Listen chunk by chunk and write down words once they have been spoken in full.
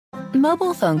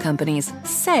Mobile phone companies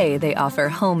say they offer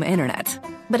home internet.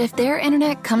 But if their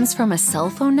internet comes from a cell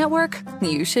phone network,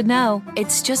 you should know.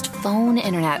 It's just phone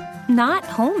internet, not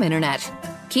home internet.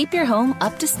 Keep your home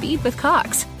up to speed with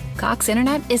Cox. Cox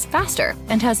internet is faster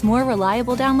and has more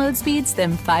reliable download speeds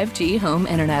than 5G home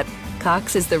internet.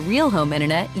 Cox is the real home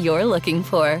internet you're looking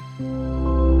for.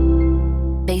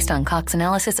 Based on Cox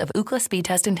analysis of Ookla speed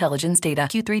test intelligence data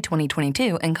Q3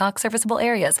 2022 and Cox serviceable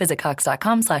areas, visit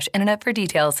cox.com/internet for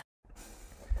details.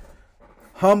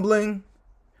 Humbling,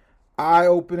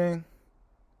 eye-opening,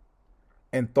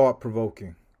 and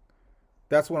thought-provoking.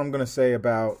 That's what I'm going to say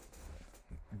about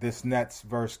this Nets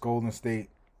versus Golden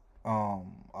State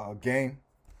game.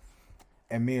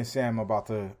 And me and Sam are about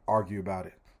to argue about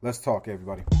it. Let's talk,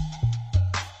 everybody.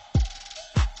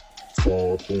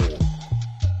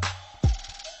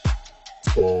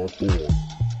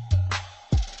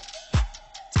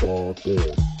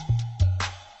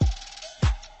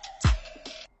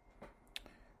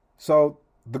 So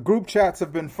the group chats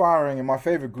have been firing, and my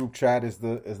favorite group chat is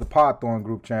the Podthorn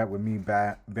group chat with me,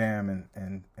 Bam,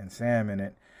 and Sam in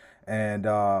it. And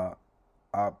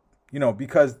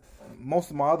because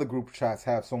most of my other group chats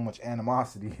have so much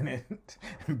animosity in it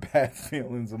and bad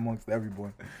feelings amongst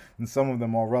everyone, and some of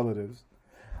them are relatives.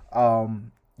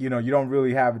 You don't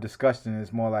really have a discussion.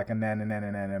 It's more like a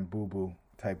nan boo boo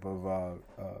type of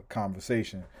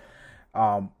conversation.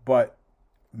 But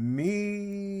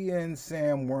me and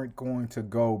Sam weren't going to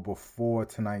go before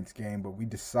tonight's game, but we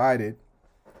decided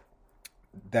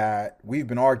that we've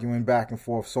been arguing back and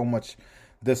forth so much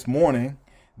this morning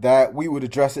that we would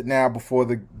address it now before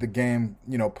the game,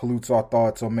 pollutes our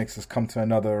thoughts or makes us come to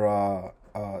another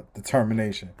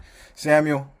determination.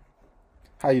 Samuel,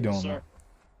 how you doing, man?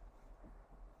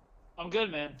 I'm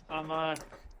good, man. I'm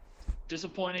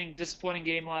disappointing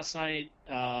game last night.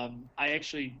 I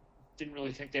actually didn't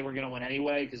really think they were going to win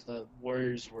anyway because the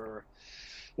Warriors are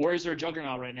a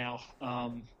juggernaut right now.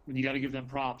 And you got to give them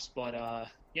props, but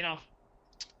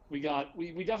we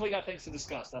definitely got things to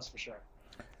discuss. That's for sure.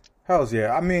 Hells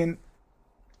yeah! I mean,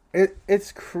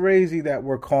 it's crazy that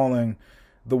we're calling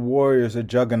the Warriors a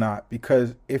juggernaut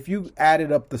because if you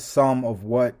added up the sum of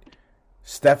what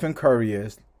Stephen Curry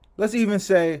is, let's even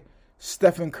say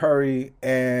Stephen Curry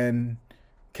and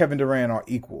Kevin Durant are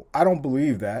equal. I don't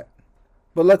believe that.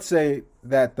 But let's say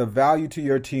that the value to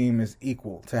your team is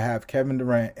equal to have Kevin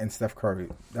Durant and Steph Curry.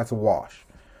 That's a wash.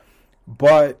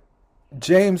 But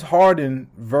James Harden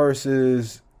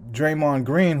versus Draymond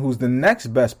Green, who's the next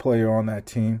best player on that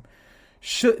team,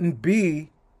 shouldn't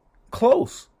be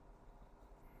close.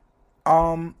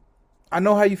 I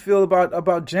know how you feel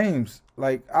about James.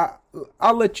 Like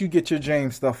I'll let you get your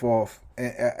James stuff off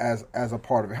as a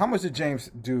part of it. How much did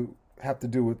James have to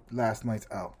do with last night's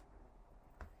L?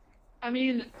 I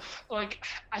mean,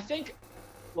 I think,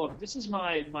 look, this is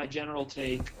my general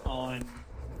take on,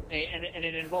 and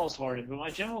it involves Harden, but my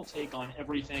general take on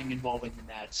everything involving the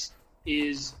Nets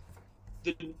is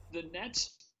the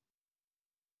Nets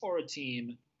are a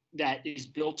team that is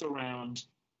built around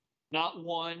not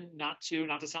one, not two,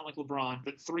 not to sound like LeBron,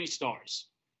 but 3 stars.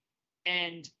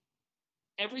 And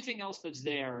everything else that's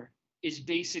there is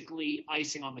basically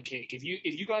icing on the cake. If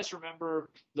you guys remember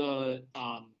the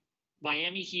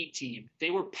Miami Heat team,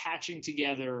 they were patching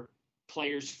together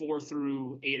players 4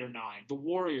 through 8 or 9. The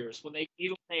Warriors, when they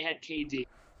had KD,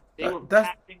 they were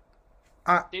patching.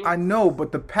 I know,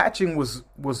 but the patching was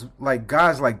like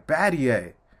guys like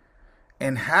Battier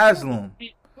and Haslam.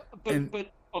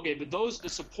 But the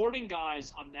supporting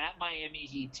guys on that Miami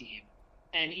Heat team,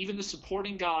 and even the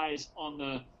supporting guys on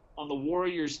the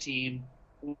Warriors team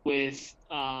with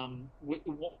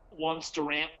once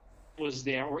Durant was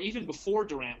there, or even before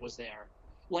Durant was there,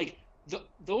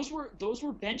 those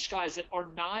were bench guys that are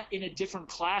not in a different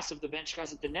class of the bench guys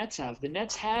that the Nets have. The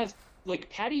Nets have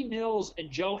Patty Mills and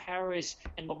Joe Harris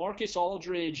and LaMarcus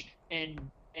Aldridge and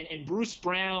Bruce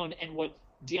Brown and what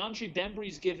DeAndre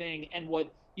Bembry's giving and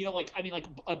what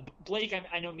Blake.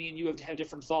 I know me and you have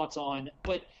different thoughts on,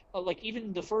 but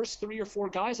even the first 3 or 4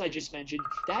 guys I just mentioned,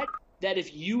 that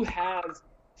if you have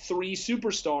 3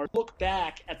 superstars, look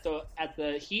back at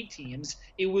the Heat teams,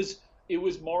 it was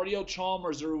Mario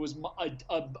Chalmers, or it was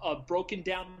a broken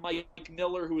down Mike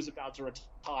Miller who was about to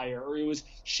retire, or it was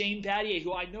Shane Battier,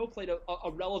 who I know played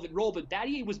a relevant role, but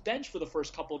Battier was benched for the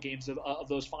first couple of games of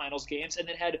those finals games and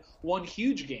then had one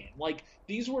huge game.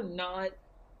 These were not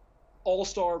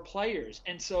all-star players.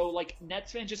 And so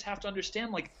Nets fans just have to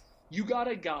understand, you got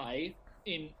a guy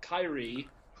in Kyrie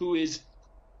who is,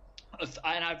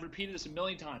 and I've repeated this a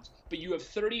million times, but you have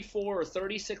 $34 or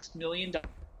 $36 million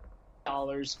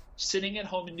sitting at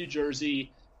home in New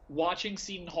Jersey watching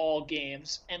Seton Hall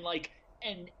games, and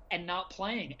and not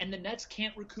playing. And the Nets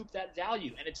can't recoup that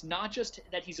value. And it's not just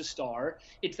that he's a star,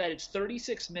 it's that it's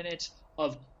 36 minutes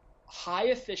of high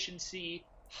efficiency,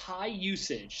 high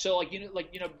usage. So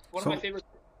one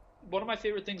of my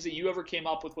favorite things that you ever came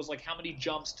up with was like, how many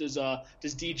jumps does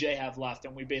DJ have left?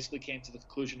 And we basically came to the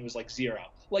conclusion it was like 0.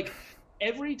 Like,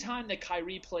 every time that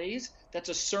Kyrie plays, that's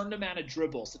a certain amount of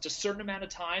dribbles. It's a certain amount of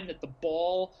time that the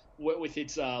ball, with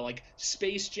its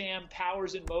Space Jam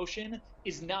powers in motion,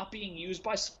 is not being used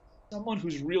by someone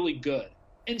who's really good.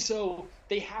 And so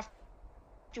they have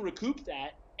to recoup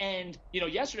that. And,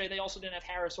 yesterday they also didn't have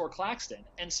Harris or Claxton.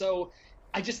 And so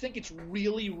I just think it's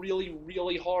really, really,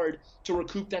 really hard to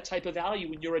recoup that type of value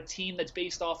when you're a team that's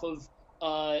based off of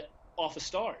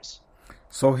stars.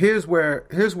 So here's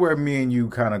where me and you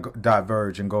kind of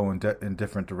diverge and go in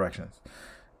different directions.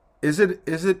 Is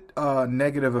it a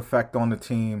negative effect on the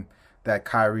team that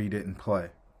Kyrie didn't play?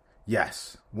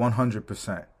 Yes,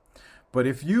 100%. But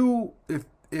if you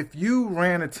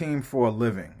ran a team for a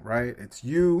living, right? It's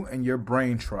you and your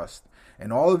brain trust,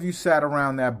 and all of you sat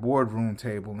around that boardroom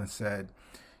table and said,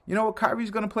 you know what,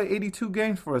 Kyrie's going to play 82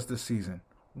 games for us this season.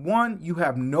 1, you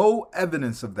have no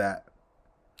evidence of that.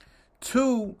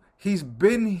 2, he's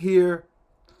been here.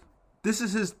 This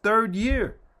is his 3rd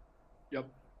year. Yep.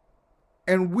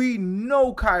 And we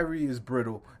know Kyrie is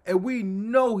brittle. And we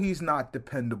know he's not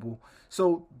dependable.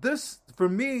 So this, for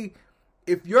me,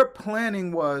 if your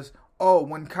planning was,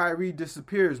 when Kyrie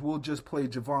disappears, we'll just play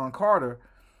Javon Carter,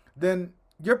 then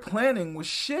your planning was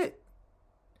shit.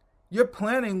 Your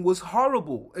planning was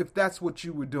horrible if that's what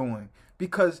you were doing.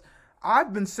 Because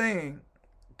I've been saying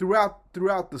throughout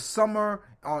the summer,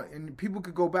 and people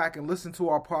could go back and listen to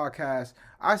our podcast,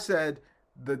 I said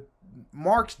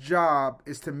Mark's job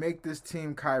is to make this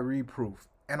team Kyrie proof.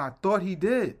 And I thought he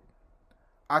did.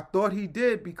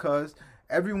 Because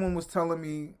everyone was telling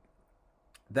me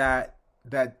that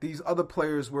these other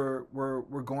players were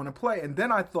going to play. And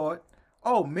then I thought,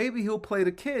 maybe he'll play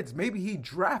the kids. Maybe he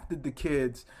drafted the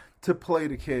kids to play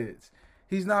the kids.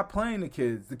 He's not playing the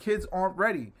kids. The kids aren't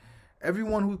ready.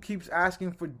 Everyone who keeps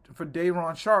asking for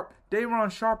Day'Ron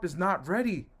Sharpe is not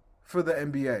ready for the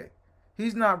NBA.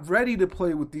 He's not ready to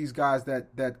play with these guys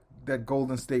that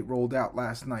Golden State rolled out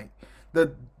last night.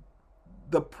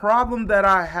 The problem that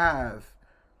I have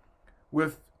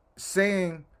with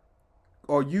saying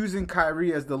or using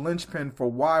Kyrie as the linchpin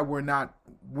for why we're not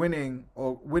winning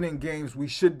or winning games we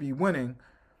should be winning,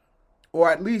 or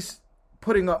at least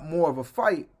putting up more of a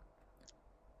fight,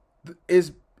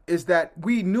 is that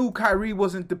we knew Kyrie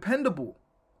wasn't dependable.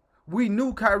 We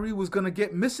knew Kyrie was going to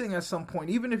get missing at some point.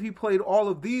 Even if he played all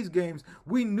of these games,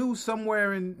 we knew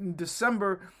somewhere in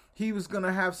December he was going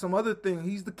to have some other thing.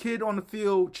 He's the kid on the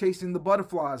field chasing the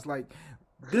butterflies. Like,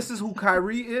 this is who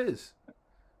Kyrie is.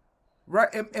 Right?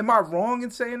 Am I wrong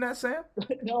in saying that, Sam?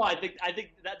 No, I think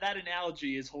that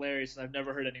analogy is hilarious, and I've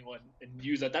never heard anyone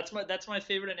use that. That's my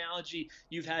favorite analogy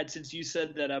you've had since you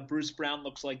said that Bruce Brown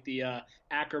looks like the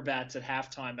acrobats at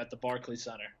halftime at the Barclays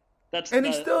Center.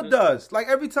 He still does. Like,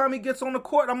 every time he gets on the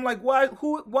court, I'm like, why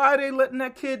are they letting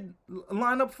that kid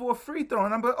line up for a free throw?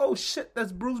 And I'm like, oh shit,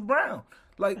 that's Bruce Brown.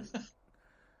 Like,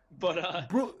 but I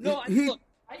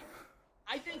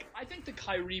think the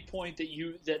Kyrie point that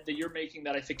you're making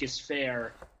that I think is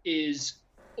fair is,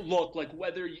 look, like,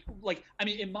 whether you, like, I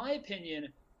mean, in my opinion,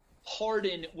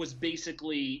 Harden was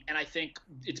basically, and I think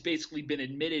it's basically been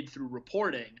admitted through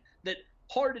reporting, that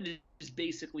Harden is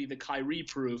basically the Kyrie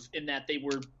proof, in that they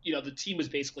were, the team was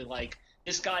basically like,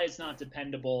 this guy is not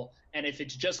dependable, and if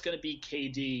it's just going to be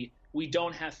KD, we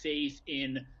don't have faith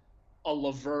in a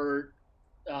LeVert,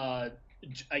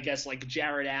 I guess, like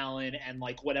Jared Allen and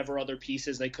like whatever other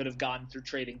pieces they could have gotten through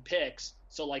trading picks.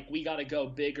 So like, we got to go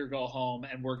big or go home,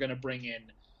 and we're going to bring in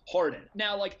Harden.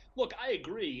 Now, like, look, I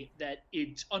agree that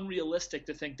it's unrealistic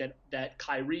to think that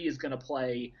Kyrie is going to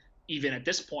play even at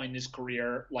this point in his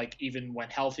career, like even when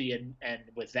healthy and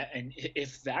with that, and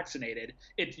if vaccinated.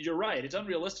 You're right. It's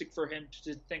unrealistic for him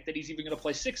to think that he's even going to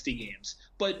play 60 games.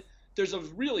 But there's a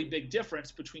really big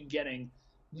difference between getting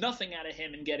nothing out of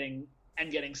him and getting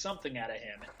something out of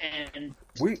him. And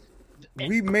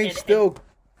we may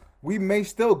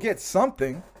still get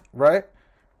something, right?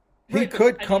 He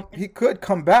could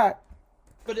come back.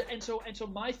 But so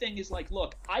my thing is, like,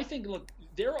 look, I think,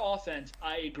 their offense,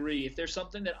 I agree. If there's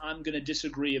something that I'm going to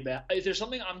disagree about, if there's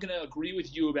something I'm going to agree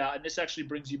with you about, and this actually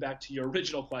brings you back to your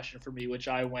original question for me, which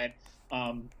I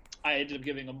ended up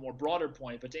giving a more broader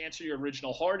point. But to answer your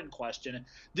original Harden question,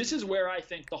 this is where I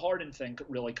think the Harden thing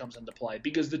really comes into play.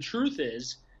 Because the truth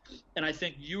is, and I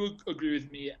think you agree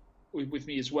with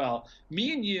me as well,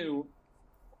 me and you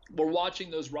were watching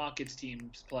those Rockets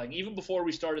teams playing, even before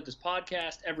we started this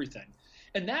podcast, everything.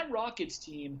 And that Rockets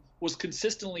team was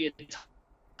consistently a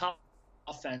top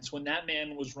offense when that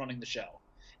man was running the show.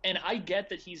 And I get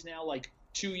that he's now like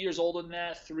 2 years older than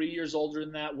that, 3 years older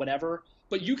than that, whatever.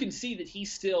 But you can see that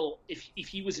he's still, if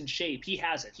he was in shape, he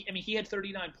has it. He had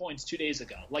 39 points 2 days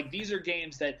ago. Like, these are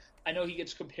games that I know he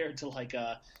gets compared to like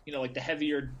like the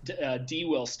heavier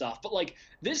D-Will stuff. But like,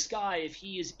 this guy, if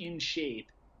he is in shape,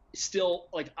 still,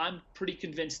 like, I'm pretty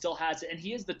convinced still has it. And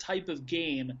he is the type of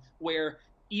game where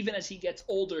even as he gets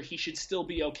older, he should still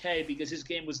be okay because his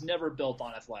game was never built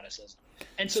on athleticism.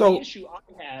 And so the issue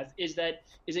I have is that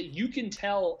you can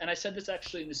tell, and I said this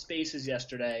actually in the spaces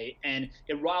yesterday, and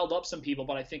it riled up some people,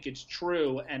 but I think it's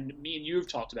true, and me and you have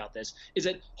talked about this, is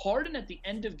that Harden at the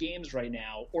end of games right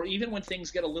now, or even when things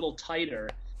get a little tighter,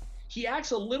 he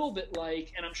acts a little bit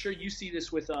like, and I'm sure you see this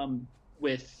with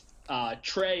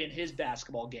Trey in his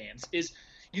basketball games, is,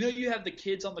 you have the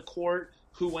kids on the court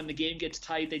who, when the game gets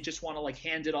tight, they just want to like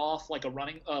hand it off like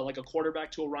a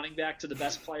quarterback to a running back to the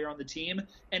best player on the team.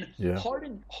 And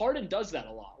Harden does that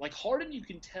a lot. Like, Harden, you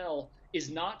can tell, is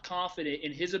not confident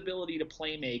in his ability to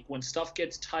play make when stuff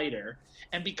gets tighter.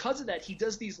 And because of that, he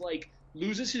does these, like,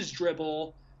 loses his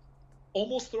dribble,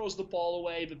 almost throws the ball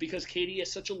away, but because KD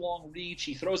has such a long reach,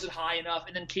 he throws it high enough,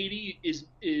 and then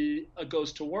KD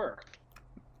goes to work.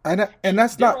 And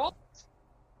that's not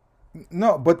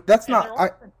no, but that's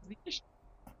not.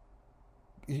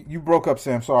 You broke up,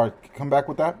 Sam. Sorry. Come back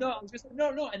with that. No, I was just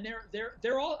no. And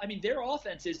they're all. I mean, their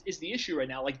offense is the issue right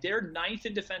now. Like, they're 9th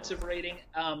in defensive rating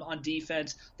on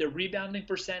defense. Their rebounding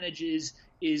percentages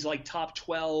is like top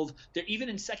 12. They're even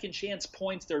in second chance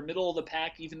points. They're middle of the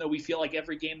pack, even though we feel like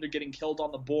every game they're getting killed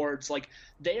on the boards. Like,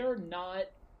 they are not.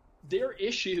 Their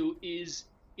issue is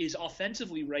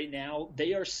offensively right now.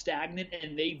 They are stagnant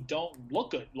and they don't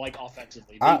look good. Like,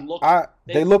 offensively,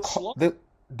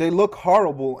 They look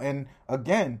horrible. And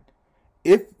again,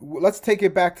 if let's take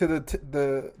it back to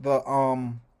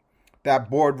that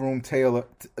boardroom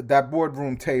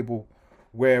table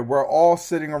where we're all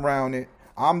sitting around it.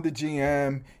 I'm the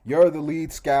GM, you're the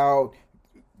lead scout,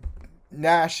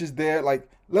 Nash is there. Like,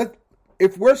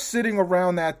 if we're sitting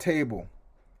around that table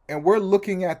and we're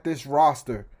looking at this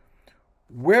roster,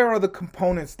 where are the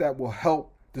components that will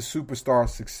help the superstars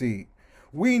succeed?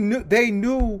 They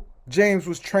knew James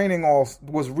was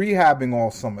rehabbing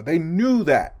all summer. They knew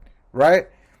that, right?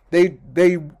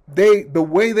 The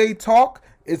way they talk,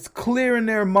 it's clear in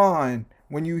their mind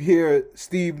when you hear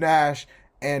Steve Nash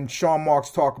and Sean Marks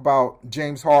talk about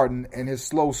James Harden and his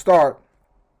slow start.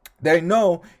 They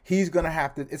know it's going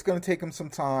to take him some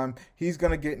time. He's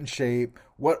going to get in shape,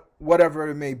 whatever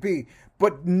it may be.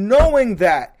 But knowing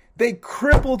that, they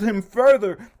crippled him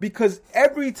further, because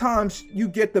every time you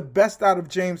get the best out of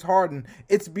James Harden,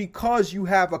 it's because you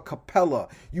have a Capella,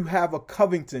 you have a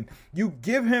Covington. You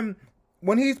give him,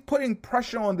 when he's putting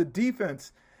pressure on the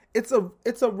defense, it's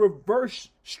a reverse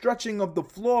stretching of the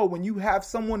floor when you have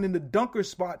someone in the dunker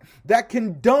spot that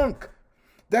can dunk,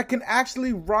 that can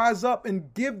actually rise up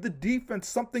and give the defense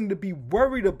something to be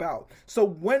worried about. So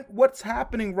what's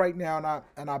happening right now,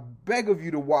 and I beg of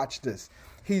you to watch this.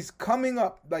 He's coming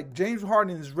up, like, James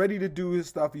Harden is ready to do his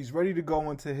stuff. He's ready to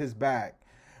go into his bag.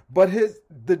 But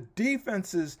the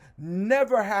defenses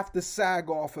never have to sag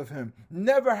off of him,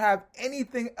 never have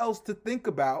anything else to think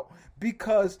about,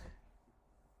 because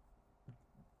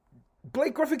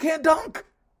Blake Griffin can't dunk.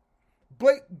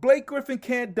 Blake Griffin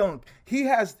can't dunk.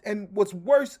 And what's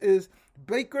worse is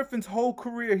Blake Griffin's whole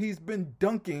career he's been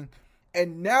dunking,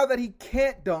 and now that he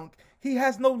can't dunk, he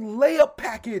has no layup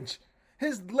package.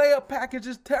 His layup package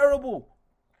is terrible.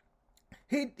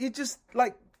 He just,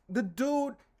 like, the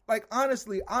dude, like,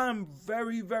 honestly, I'm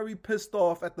very, very pissed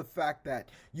off at the fact that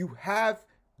you have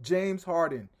James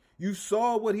Harden. You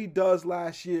saw what he does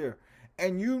last year,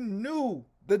 and you knew,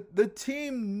 the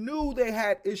team knew they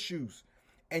had issues,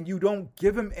 and you don't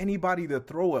give him anybody to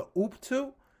throw a oop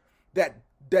to that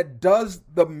does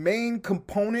the main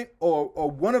component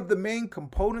or one of the main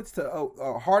components to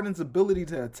Harden's ability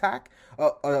to attack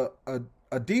a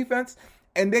defense.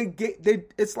 And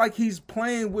it's like he's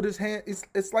playing with his hand.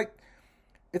 It's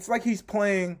like he's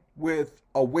playing with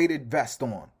a weighted vest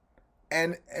on.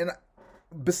 And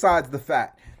besides the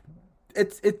fact,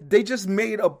 they just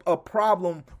made a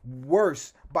problem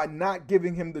worse by not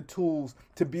giving him the tools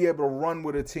to be able to run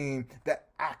with a team that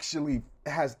actually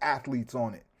has athletes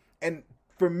on it. And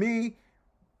for me,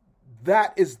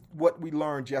 that is what we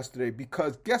learned yesterday,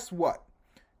 because guess what?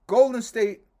 Golden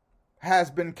State has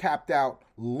been capped out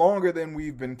longer than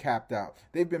we've been capped out.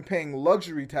 They've been paying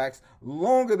luxury tax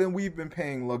longer than we've been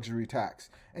paying luxury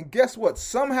tax. And guess what?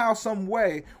 Somehow, some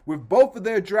way, with both of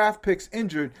their draft picks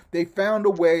injured, they found a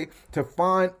way to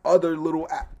find other little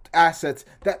assets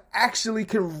that actually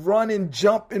can run and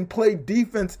jump and play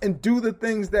defense and do the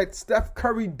things that Steph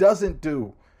Curry doesn't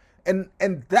do. And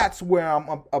that's where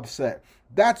I'm upset.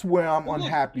 That's where I'm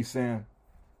unhappy, Sam.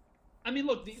 I mean,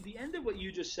 look, the end of what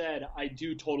you just said, I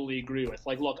do totally agree with.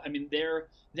 Like, look, I mean,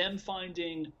 them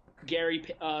finding Gary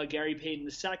Payton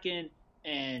II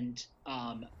and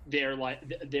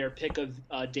their pick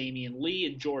of Damian Lee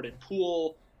and Jordan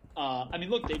Poole. I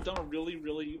mean, look, they've done a really,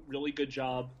 really, really good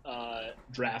job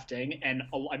drafting, and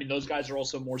I mean, those guys are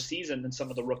also more seasoned than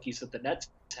some of the rookies that the Nets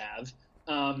have.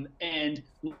 And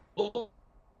look,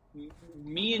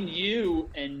 me and you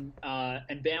and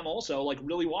Bam also like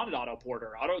really wanted Otto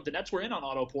Porter. The Nets were in on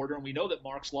Otto Porter, and we know that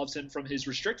Marks loves him from his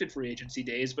restricted free agency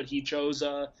days, but he chose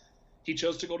to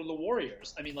go to the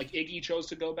Warriors. I mean, like Iggy chose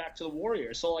to go back to the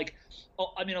Warriors. So like,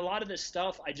 I mean, a lot of this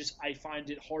stuff, I find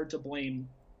it hard to blame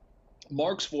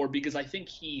Marks for, because I think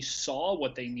he saw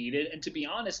what they needed. And to be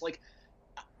honest, like,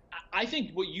 I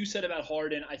think what you said about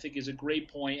Harden, I think is a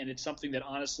great point, and it's something that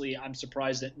honestly I'm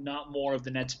surprised that not more of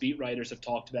the Nets beat writers have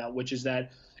talked about, which is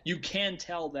that you can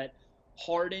tell that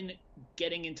Harden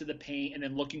getting into the paint and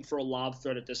then looking for a lob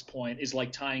threat at this point is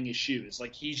like tying his shoes.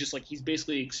 Like he's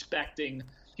basically expecting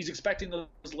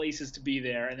those laces to be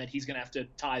there and that he's going to have to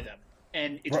tie them.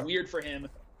 And it's weird for him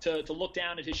to look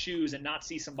down at his shoes and not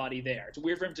see somebody there. It's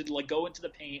weird for him to like go into the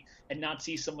paint and not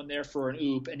see someone there for an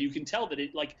oop. And you can tell that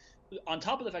it, like, on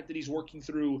top of the fact that he's working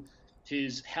through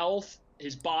his health,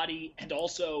 his body, and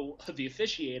also the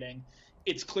officiating,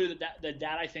 it's clear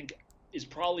that I think is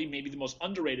probably maybe the most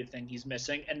underrated thing he's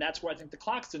missing. And that's where I think the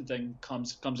Claxton thing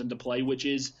comes into play, which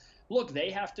is, look, they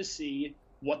have to see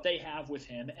what they have with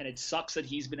him. And it sucks that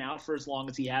he's been out for as long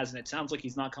as he has. And it sounds like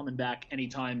he's not coming back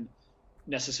anytime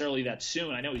necessarily that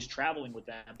soon. I know he's traveling with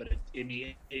them, but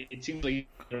it seems like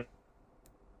a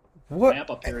ramp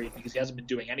up period because he hasn't been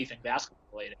doing anything basketball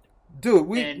related. Dude,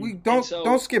 we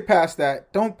don't skip past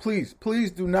that. Don't please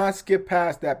do not skip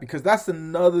past that, because that's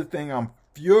another thing I'm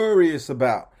furious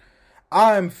about.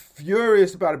 I'm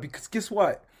furious about it because guess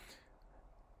what?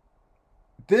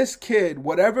 This kid,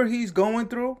 whatever he's going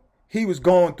through, he was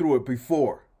going through it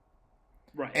before.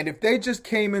 Right. And if they just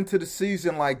came into the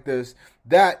season like this,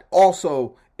 that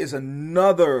also is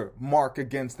another mark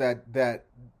against the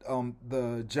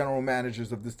general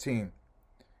managers of this team.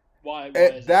 Why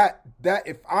is that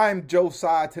if I'm Joe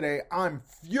Tsai today, I'm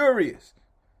furious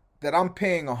that I'm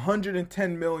paying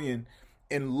 $110 million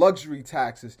in luxury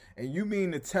taxes, and you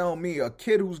mean to tell me a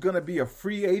kid who's going to be a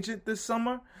free agent this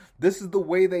summer, this is the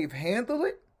way they've handled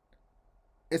it?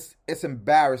 It's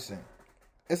embarrassing.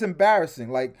 It's embarrassing.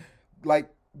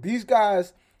 Like these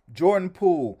guys, Jordan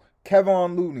Poole,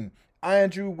 Kevon Looney,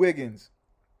 Andrew Wiggins,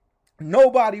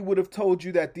 nobody would have told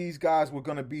you that these guys were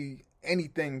going to be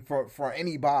anything for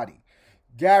anybody.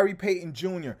 Gary Payton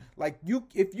Jr.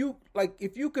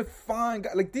 If you could find,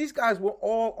 like, these guys were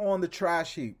all on the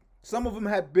trash heap. Some of them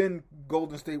had been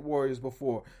Golden State Warriors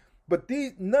before, but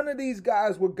none of these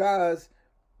guys were guys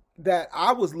that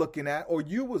I was looking at or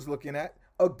you was looking at.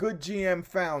 A good GM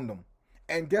found them.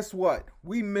 And guess what?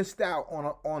 We missed out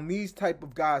on these type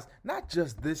of guys, not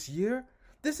just this year.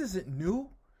 This isn't new.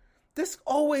 This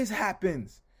always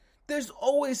happens. There's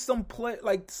always some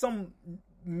some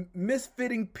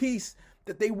misfitting piece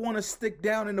that they want to stick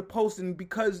down in the post, and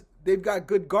because they've got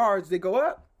good guards, they go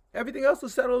up. Everything else will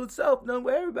settle itself. Don't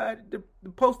worry about it. The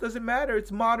post doesn't matter.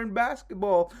 It's modern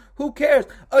basketball. Who cares?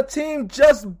 A team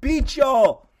just beat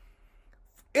y'all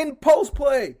in post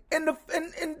play in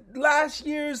last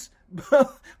year's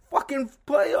fucking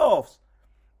playoffs,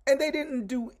 and they didn't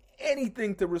do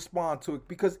anything to respond to it.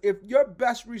 Because if your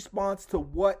best response to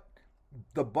what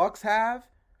the Bucks have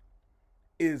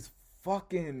is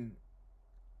fucking,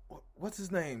 what's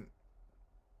his name,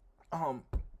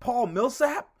 Paul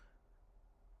Millsap,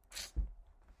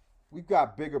 we've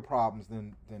got bigger problems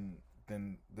than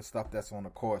the stuff that's on the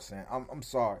court. And I'm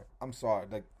sorry.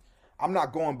 Like, I'm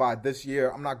not going by this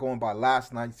year. I'm not going by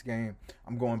last night's game.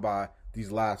 I'm going by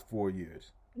these last 4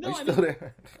 years. No, Are you still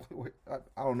there?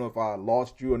 I don't know if I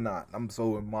lost you or not. I'm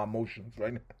so in my emotions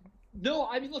right now. No,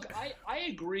 I mean, look, I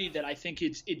agree that I think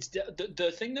it's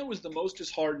the thing that was the most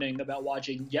disheartening about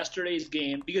watching yesterday's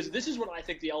game, because this is what I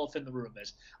think the elephant in the room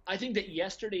is. I think that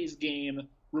yesterday's game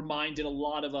reminded a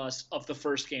lot of us of the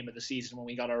first game of the season when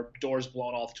we got our doors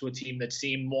blown off to a team that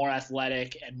seemed more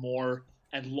athletic and more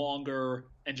and longer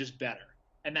and just better.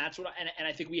 And that's what and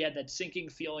I think we had that sinking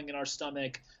feeling in our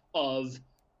stomach of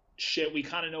shit, we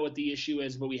kind of know what the issue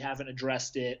is, but we haven't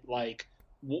addressed it.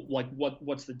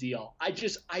 What's the deal? I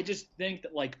just think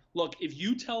that, like, look, if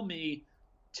you tell me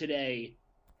today,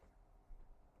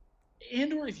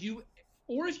 and or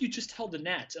or if you just tell the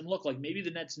Nets, and look, like maybe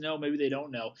the Nets know, maybe they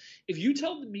don't know. If you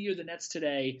tell me or the Nets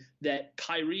today that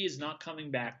Kyrie is not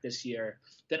coming back this year,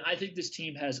 then I think this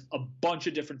team has a bunch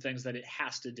of different things that it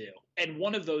has to do. And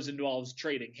one of those involves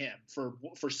trading him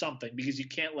for something, because you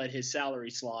can't let his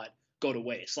salary slot go to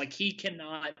waste. Like he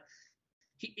cannot –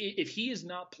 if he is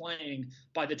not playing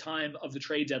by the time of the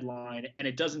trade deadline, and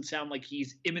it doesn't sound like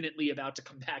he's imminently about to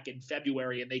come back in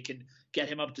February and they can get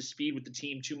him up to speed with the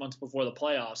team 2 months before the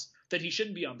playoffs, then he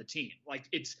shouldn't be on the team. Like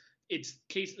it's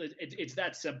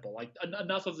that simple. Like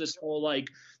enough of this whole like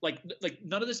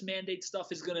none of this mandate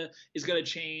stuff is gonna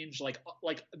change.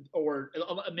 Or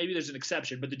maybe there's an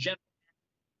exception, but the general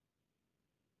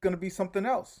going to be something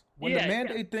else when the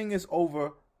mandate thing is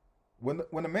over. When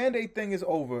the mandate thing is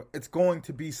over, it's going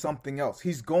to be something else.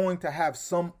 He's going to have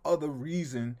some other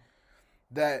reason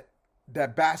that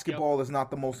basketball is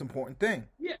not the most important thing.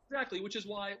 Yeah, exactly. Which is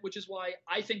why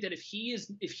I think that if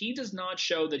he does not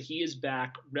show that he is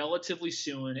back relatively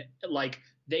soon, like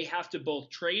they have to both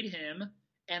trade him,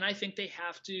 and I think they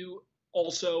have to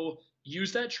also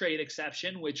use that trade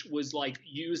exception, which was like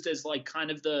used as like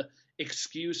kind of the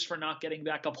excuse for not getting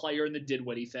back a player in the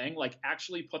Dinwiddie thing, like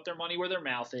actually put their money where their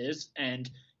mouth is and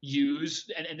use,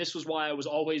 and this was why I was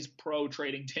always pro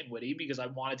trading Dinwiddie, because I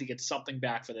wanted to get something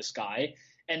back for this guy.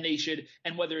 And they should,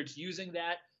 and whether it's using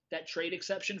that trade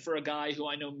exception for a guy who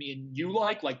I know me and you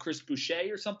like Chris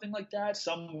Boucher or something like that,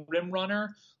 some rim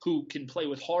runner who can play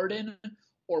with Harden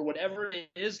or whatever it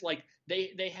is, like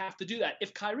they have to do that.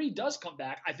 If Kyrie does come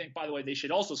back, I think, by the way, they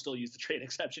should also still use the trade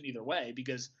exception either way,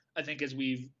 because I think, as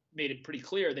we've made it pretty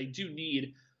clear, they do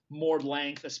need more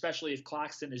length, especially if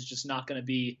Claxton is just not going to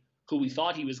be who we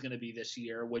thought he was going to be this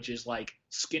year, which is like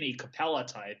skinny Capella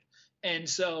type. And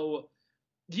so,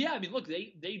 yeah, I mean, look,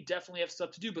 they definitely have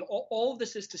stuff to do. But all of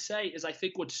this is to say is I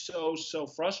think what's so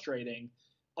frustrating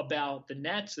about the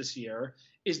Nets this year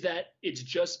is that it's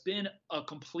just been a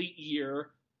complete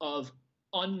year of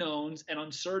unknowns and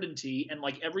uncertainty, and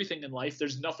like everything in life,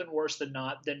 there's nothing worse than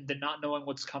not knowing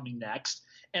what's coming next.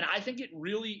 And I think it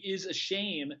really is a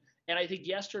shame. And I think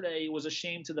yesterday was a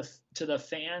shame to the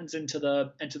fans and to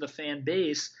the fan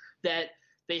base that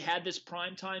they had this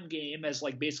primetime game as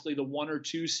like basically the 1 or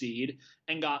 2 seed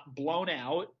and got blown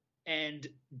out and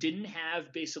didn't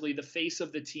have basically the face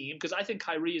of the team. Because I think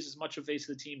Kyrie is as much a face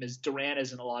of the team as Durant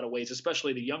is in a lot of ways,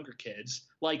 especially the younger kids.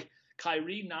 Like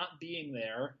Kyrie not being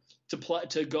there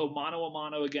to go mano a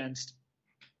mano against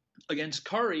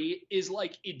Curry is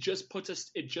like it just puts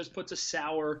a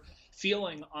sour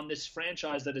feeling on this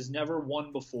franchise that has never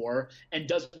won before and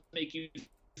doesn't make you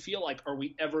feel like, are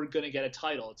we ever going to get a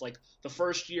title? It's like the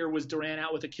first year was Durant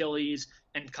out with Achilles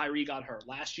and Kyrie got hurt.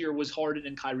 Last year was Harden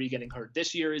and Kyrie getting hurt.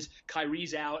 This year is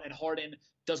Kyrie's out and Harden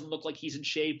doesn't look like he's in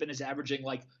shape and is averaging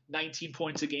like 19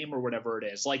 points a game or whatever it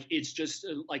is. Like it's just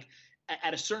like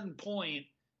at a certain point,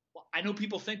 I know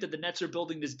people think that the Nets are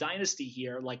building this dynasty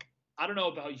here. Like, I don't know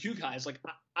about you guys. Like,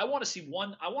 I want to see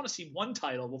one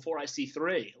title before I see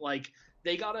 3. Like,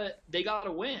 they gotta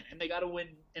win, and they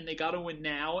gotta win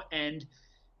now, and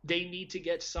they need to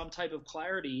get some type of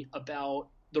clarity about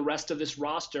the rest of this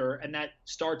roster, and that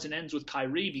starts and ends with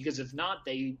Kyrie. Because if not,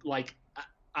 they like,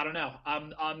 I don't know.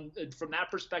 I'm from that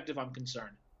perspective, I'm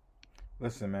concerned.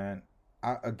 Listen, man.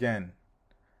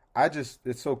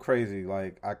 It's so crazy.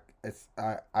 Like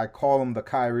I call him the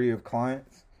Kyrie of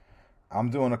clients. I'm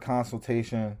doing a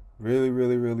consultation. Really,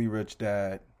 really, really rich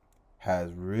dad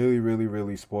has really, really,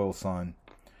 really spoiled son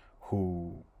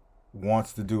who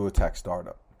wants to do a tech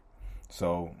startup.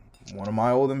 So one of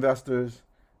my old investors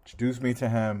introduced me to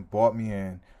him, brought me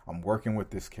in. I'm working with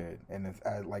this kid. And it's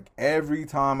like every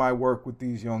time I work with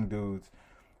these young dudes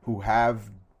who have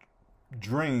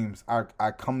dreams,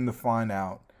 I come to find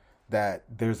out that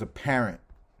there's a parent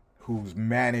who's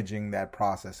managing that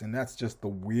process. And that's just the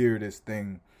weirdest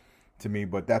thing to me,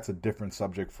 but that's a different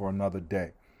subject for another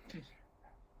day.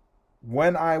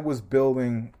 When I was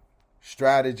building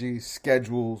strategies,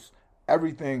 schedules,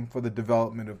 everything for the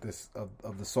development of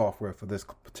the software for this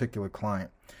particular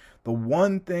client, the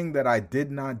one thing that I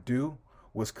did not do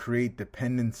was create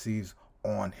dependencies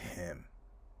on him.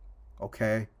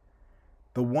 Okay?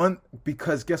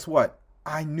 Because guess what?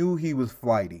 I knew he was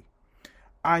flighty.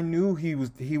 I knew he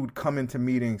would come into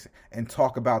meetings and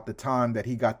talk about the time that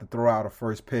he got to throw out a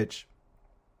first pitch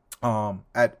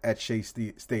at Shea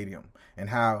Stadium and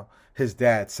how his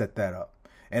dad set that up.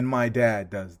 And my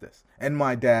dad does this. And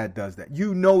my dad does that.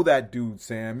 You know that dude,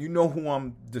 Sam. You know who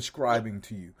I'm describing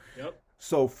to you. Yep.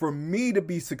 So for me to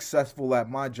be successful at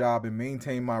my job and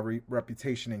maintain my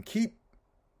reputation and keep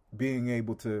being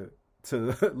able to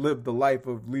live the life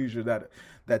of leisure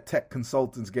that tech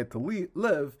consultants get to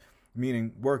live,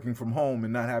 meaning working from home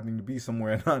and not having to be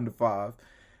somewhere 9 to 5.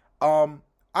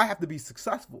 I have to be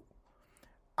successful.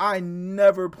 I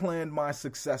never planned my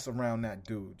success around that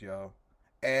dude, yo.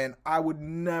 And I would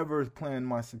never plan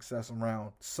my success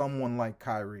around someone like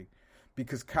Kyrie,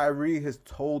 because Kyrie has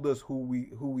told us who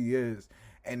he is.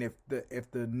 And if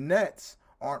the Nets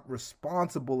aren't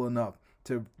responsible enough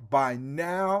to by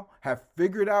now have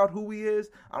figured out who he is,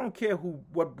 I don't care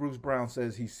what Bruce Brown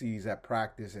says he sees at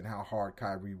practice and how hard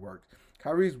Kyrie works.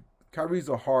 Kyrie's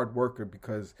a hard worker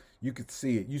because you could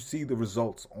see it. You see the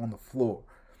results on the floor.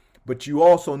 But you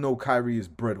also know Kyrie is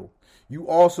brittle. You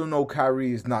also know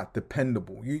Kyrie is not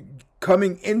dependable. You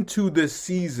coming into this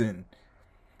season,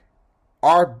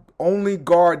 our only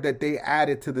guard that they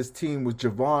added to this team was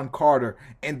Javon Carter,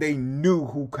 and they knew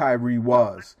who Kyrie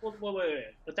was. Wait.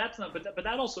 But that's not. But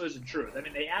that also isn't true. I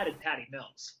mean, they added Patty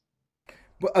Mills.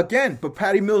 But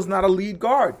Patty Mills not a lead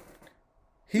guard.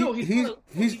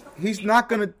 He's not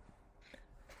gonna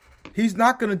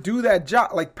do that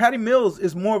job. Like, Patty Mills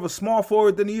is more of a small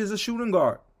forward than he is a shooting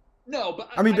guard. No, but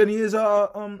than he is a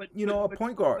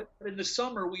point guard. But in the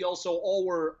summer, we also all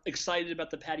were excited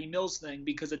about the Patty Mills thing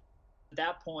because at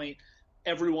that point,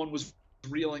 everyone was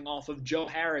reeling off of Joe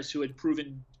Harris, who had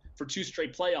proven for 2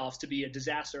 straight playoffs to be a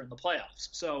disaster in the playoffs.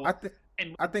 So I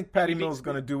think Patty Mills is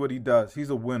going to do what he does. He's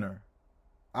a winner.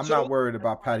 I'm not worried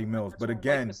about Patty Mills, but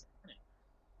again, say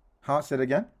it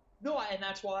again. No, and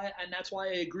that's why I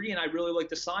agree, and I really like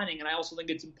the signing, and I also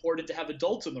think it's important to have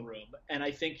adults in the room, and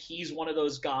I think he's one of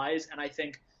those guys, and I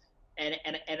think, and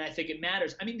I think it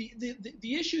matters. I mean,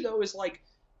 the issue though is like,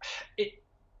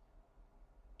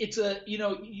 it's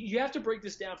you have to break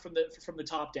this down from the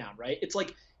top down, right? It's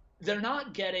like they're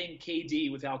not getting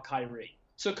KD without Kyrie,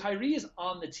 so Kyrie is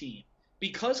on the team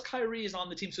because Kyrie is on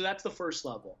the team, so that's the first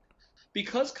level,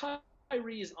 because Kyrie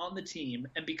is on the team,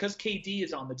 and because KD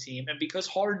is on the team, and because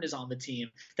Harden is on the team,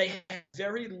 they have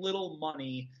very little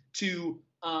money to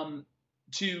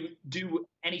do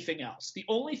anything else. The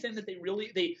only thing that they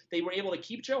were able to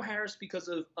keep Joe Harris because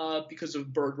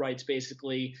of bird rights,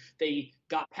 basically. They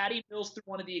got Patty Mills through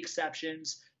one of the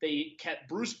exceptions. They kept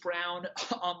Bruce Brown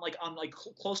on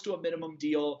close to a minimum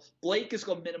deal. Blake is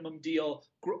a minimum deal.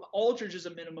 Aldridge is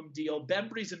a minimum deal.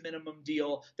 Bembry's a minimum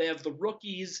deal. They have the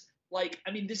rookies.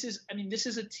 This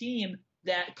is a team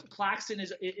that Claxton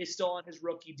is still on his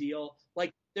rookie deal.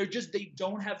 Like, they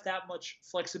don't have that much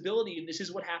flexibility, and this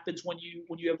is what happens when you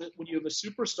have a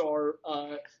superstar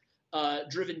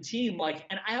driven team. Like,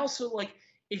 and I also, like,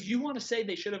 if you want to say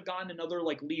they should have gotten another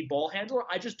lead ball handler,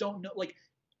 I just don't know. Like,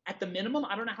 at the minimum,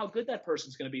 I don't know how good that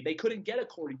person's going to be. They couldn't get a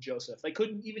Corey Joseph. They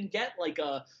couldn't even get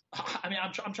I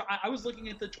was looking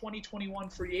at the 2021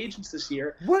 free agents this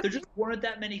year. There just weren't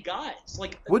that many guys.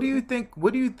 Like, what do you think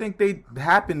they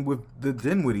happened with the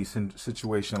Dinwiddie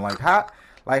situation? How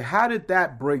did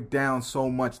that break down so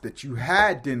much that you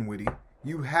had Dinwiddie,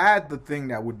 you had the thing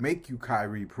that would make you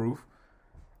Kyrie proof,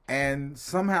 and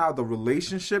somehow the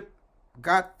relationship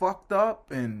got fucked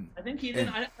up? And I think he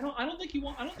didn't.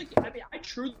 I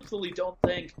truthfully don't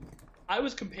think. I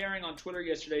was comparing on Twitter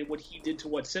yesterday what he did to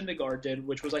what Syndergaard did,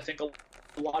 which was, I think, a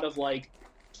lot of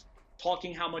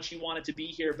talking how much he wanted to be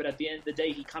here, but at the end of the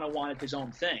day, he kind of wanted his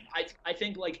own thing. I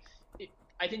think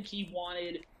he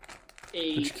wanted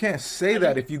a. But you can't say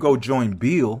that if you go join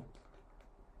Beal.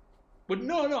 But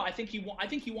no. I think he won.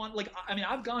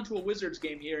 I've gone to a Wizards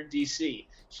game here in DC.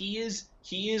 He is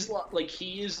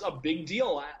a big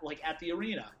deal at the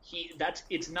arena.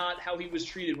 It's not how he was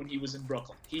treated when he was in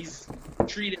Brooklyn. He's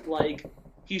treated,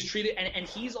 and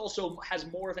he's also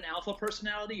has more of an alpha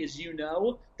personality, as you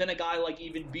know, than a guy like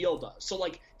even Beal does. So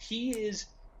he is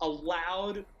a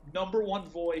loud number one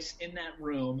voice in that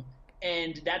room,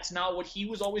 and that's not what he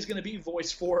was always going to be.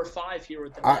 Voice 4 or 5 here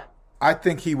at the Net. I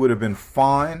think he would have been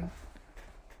fine.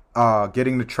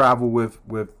 Getting to travel with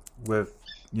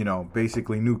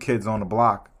basically new kids on the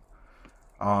block.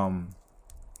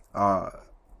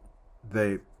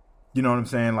 They, you know what I'm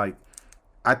saying?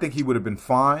 I think he would have been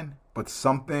fine, but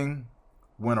something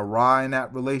went awry in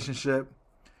that relationship,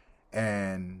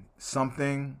 and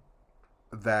something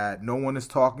that no one is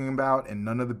talking about, and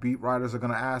none of the beat writers are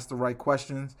going to ask the right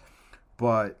questions.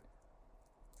 But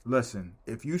listen,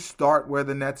 if you start where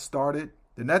the Nets started,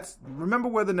 remember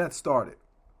where the Nets started.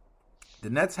 The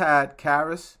Nets had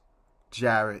Karras,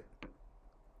 Jarrett,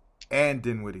 and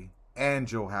Dinwiddie, and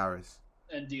Joe Harris.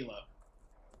 And D'Lo.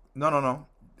 No.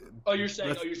 Oh, you're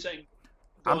saying.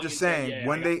 I'm just saying,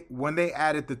 when they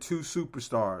added the 2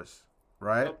 superstars,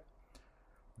 right? Yep.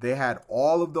 They had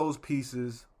all of those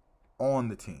pieces on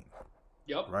the team.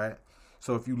 Yep. Right?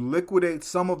 So if you liquidate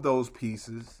some of those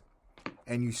pieces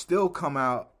and you still come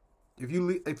out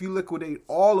if you liquidate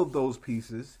all of those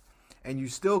pieces, and you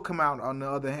still come out on the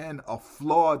other hand a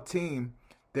flawed team,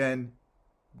 then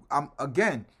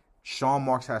again, Sean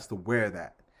Marks has to wear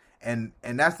that, and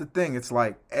that's the thing. It's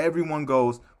like everyone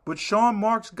goes, but Sean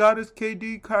Marks got his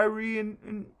KD, Kyrie,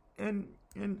 and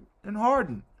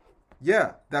Harden.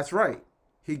 Yeah, that's right.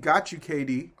 He got you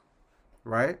KD,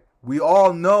 right? We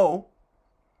all know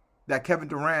that Kevin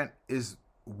Durant is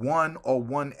 1 or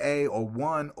 1A or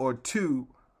 1 or 2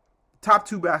 top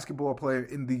 2 basketball player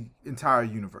in the entire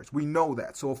universe. We know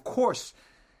that. So of course,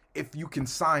 if you can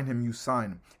sign him, you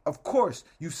sign him. Of course,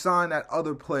 you sign that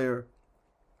other player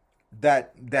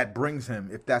that brings him.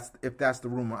 If that's the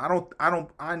rumor,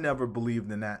 I never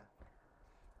believed in that.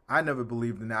 I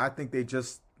think they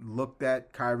just looked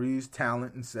at Kyrie's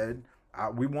talent and said,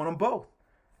 we want them both,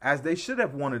 as they should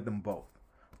have wanted them both.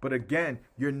 But again,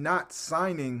 you're not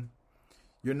signing,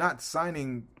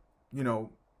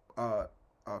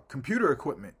 computer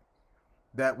equipment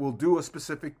that will do a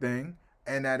specific thing,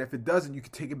 and that if it doesn't, you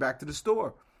can take it back to the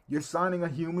store. You're signing a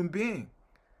human being.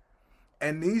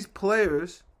 And these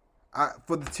players,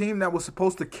 for the team that was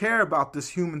supposed to care about this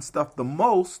human stuff the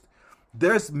most,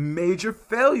 there's major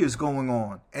failures going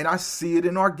on. And I see it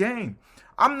in our game.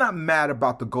 I'm not mad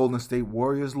about the Golden State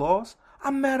Warriors loss.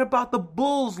 I'm mad about the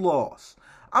Bulls loss.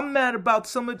 I'm mad about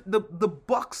some of the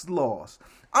Bucks loss.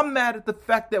 I'm mad at the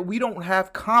fact that we don't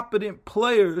have competent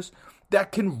players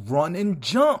that can run and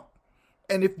jump.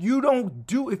 And if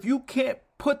you can't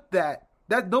put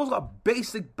those are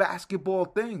basic basketball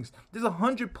things. There's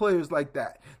 100 players like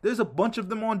that. There's a bunch of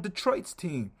them on Detroit's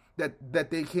team that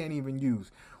they can't even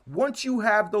use. Once you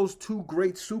have those 2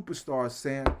 great superstars,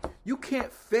 Sam, you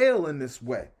can't fail in this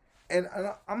way. And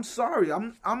I'm sorry,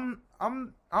 I'm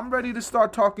ready to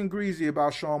start talking greasy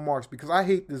about Sean Marks because I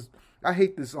hate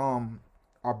this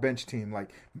our bench team.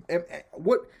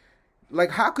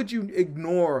 How could you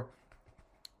ignore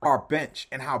our bench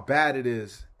and how bad it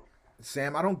is,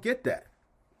 Sam? I don't get that.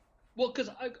 Well,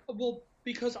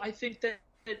 because I think that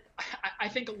I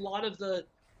think a lot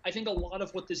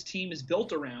of what this team is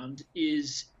built around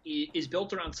is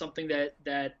built around something that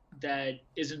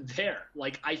isn't there.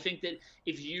 Like, I think that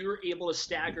if you're able to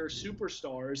stagger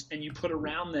superstars and you put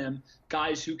around them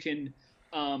guys who can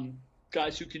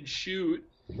shoot,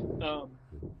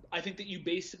 I think that you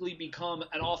basically become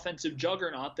an offensive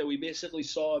juggernaut that we basically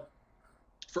saw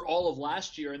for all of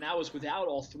last year, and that was without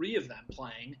all 3 of them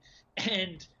playing.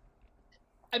 And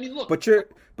I mean, look, but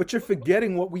you're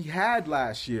forgetting what we had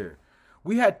last year.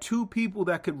 We had 2 people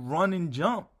that could run and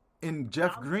jump in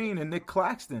Jeff Green and Nick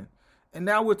Claxton, and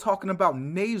now we're talking about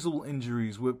nasal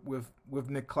injuries with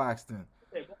Nick Claxton.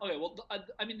 Okay, well,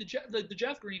 I mean, the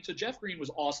Jeff Green. So Jeff Green was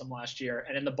awesome last year,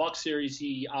 and in the Bucks series,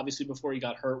 he obviously before he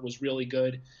got hurt was really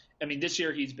good. I mean, this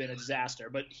year he's been a disaster.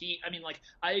 But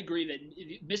I agree that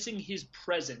missing his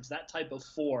presence, that type of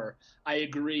 4, I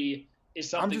agree is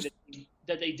something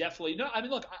that they definitely. No, I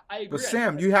mean, look, I agree. But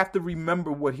Sam, you have to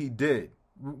remember what he did,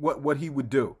 what he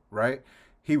would do, right?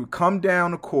 He would come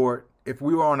down the court. If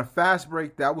we were on a fast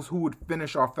break, that was who would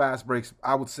finish our fast breaks,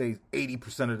 I would say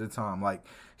 80% of the time. Like,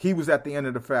 he was at the end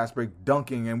of the fast break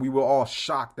dunking, and we were all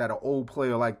shocked that an old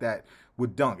player like that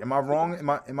would dunk. Am I wrong? Am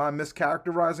I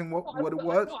mischaracterizing what it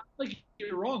was? No, I think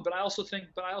you're wrong, but I also think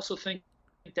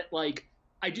that, like,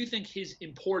 I do think his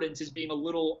importance is being a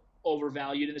little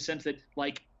overvalued in the sense that,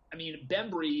 like, I mean,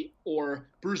 Bembry or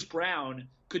Bruce Brown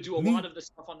could do a lot of the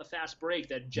stuff on the fast break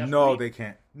that Jeff. No, they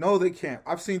can't. No, they can't.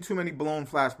 I've seen too many blown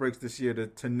fast breaks this year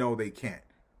to know they can't,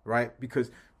 right?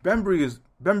 Because Bembry is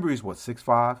what,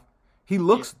 6'5"? He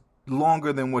looks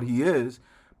longer than what he is,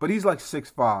 but he's like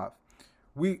 6'5".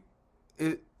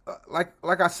 Like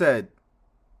I said,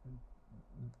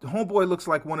 homeboy looks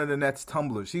like one of the Nets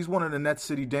tumblers. He's one of the Nets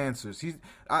city dancers. He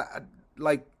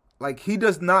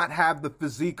does not have the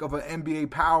physique of an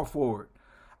NBA power forward.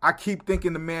 I keep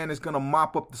thinking the man is gonna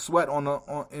mop up the sweat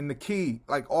in the key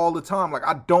like all the time. Like,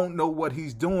 I don't know what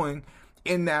he's doing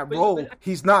in that role.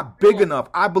 He's not big enough.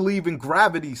 I believe in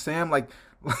gravity, Sam. Like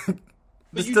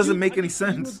this doesn't make any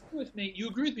sense. You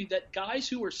agree with me that guys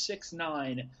who are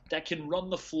 6'9" that can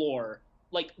run the floor,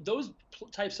 like those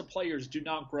types of players, do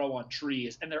not grow on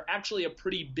trees, and they're actually a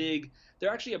pretty big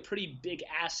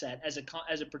asset as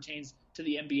it pertains to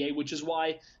the NBA, which is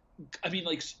why, I mean,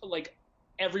 like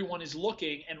everyone is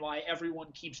looking and why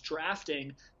everyone keeps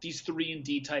drafting these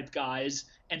 3-and-D type guys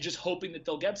and just hoping that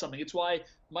they'll get something. It's why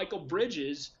Michael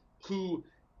Bridges, who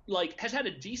has had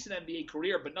a decent NBA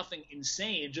career but nothing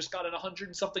insane, just got an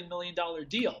 $100-something million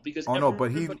deal because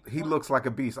but he looks like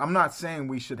a beast. I'm not saying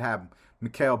we should have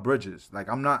Mikal Bridges. Like,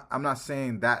 I'm not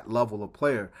saying that level of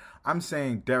player. I'm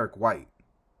saying Derek White.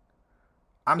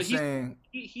 I'm But saying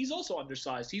he's also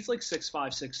undersized. He's like 6'5",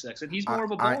 6'6", and he's I more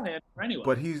of a I ball handler anyway.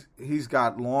 but he's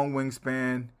got long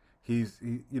wingspan.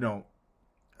 You know,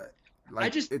 like it's. I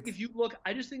just think if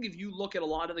you look at a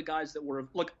lot of the guys that were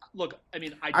look. I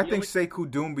mean, I think ideally, Sekou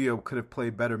Doumbia could have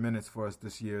played better minutes for us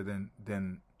this year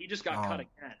than he just got cut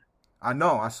again. I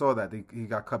know. I saw that he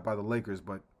got cut by the Lakers,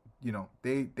 but you know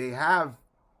they have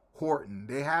Horton.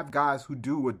 They have guys who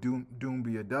do what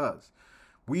Doumbia does.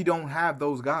 We don't have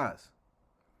those guys.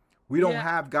 We don't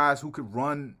have guys who could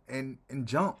run and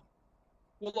jump.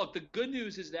 Well, look, the good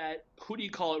news is that who do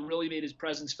you call it really made his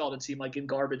presence felt. It seemed like in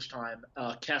garbage time,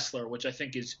 Kessler, which I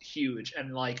think is huge.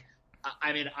 And like,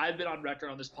 I mean, I've been on record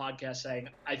on this podcast saying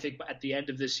I think at the end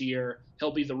of this year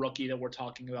he'll be the rookie that we're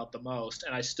talking about the most,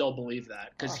 and I still believe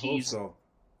that because he's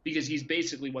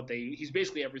basically he's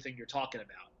basically everything you're talking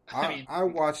about. I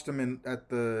watched him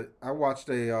I watched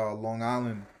a Long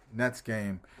Island Nets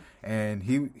game, and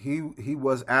he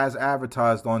was as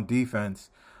advertised on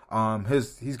defense.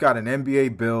 He's got an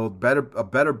NBA build, a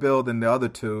better build than the other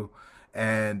two,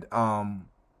 and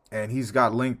he's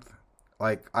got length.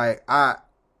 Like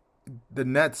the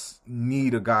Nets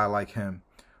need a guy like him,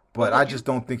 but I just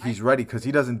don't think he's ready because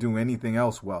he doesn't do anything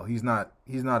else well. He's not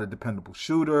a dependable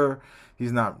shooter.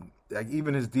 He's not like,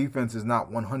 even his defense is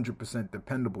not 100%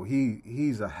 dependable.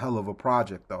 He's a hell of a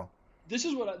project though. This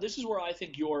is where I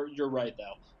think you're right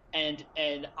though. And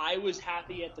I was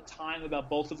happy at the time about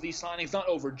both of these signings, not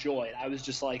overjoyed. I was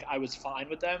just like, I was fine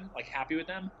with them, like happy with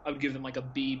them. I would give them like a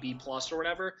B plus or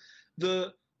whatever.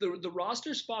 The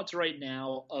roster spots right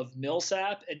now of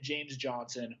Millsap and James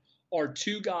Johnson are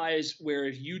two guys where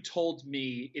if you told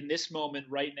me in this moment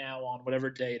right now on whatever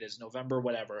day it is, November,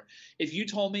 whatever, if you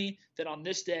told me that on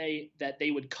this day that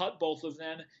they would cut both of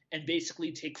them and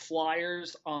basically take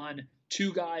flyers on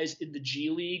two guys in the G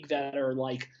League that are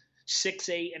like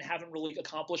 6'8" and haven't really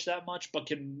accomplished that much but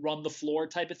can run the floor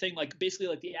type of thing, like basically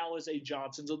like the Alizé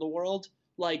Johnsons of the world,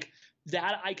 like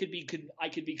that I could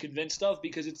be convinced of,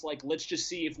 because it's like, let's just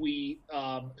see if we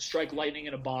strike lightning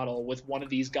in a bottle with one of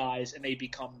these guys and they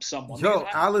become someone. Yo,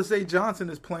 Alizé Johnson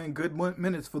is playing good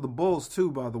minutes for the Bulls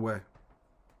too, by the way.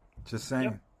 Just saying.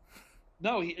 Yep.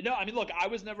 No, I mean, look, I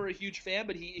was never a huge fan,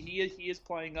 but he is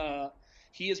playing well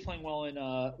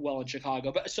in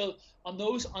Chicago. But so on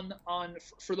those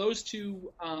for those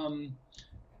two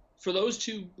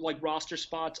like roster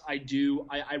spots, I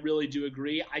really do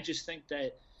agree. I just think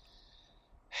that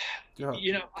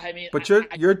I mean, but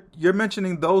you're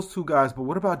mentioning those two guys, but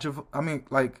what about did you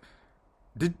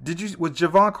was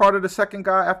Javon Carter the second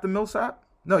guy after Millsap?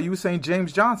 No, you were saying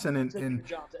James Johnson and can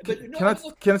I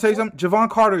tell you something? Javon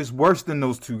Carter is worse than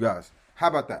those two guys. How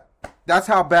about that? That's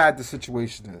how bad the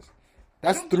situation is.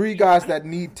 That's three guys that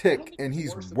need tick, and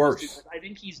he's worse. I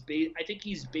think he's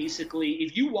basically,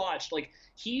 if you watched, like,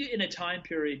 he in a time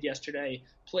period yesterday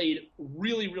played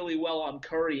really, really well on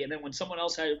Curry, and then when someone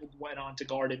else went on to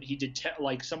guard him, he did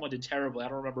someone did terribly. I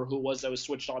don't remember who it was that was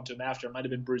switched on to him after. It might have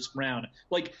been Bruce Brown.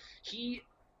 Like he's.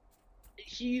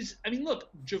 I mean, look,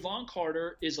 Javon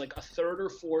Carter is like a third or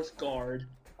fourth guard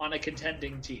on a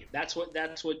contending team. That's what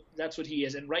he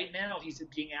is. And right now he's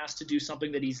being asked to do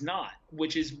something that he's not,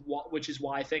 which is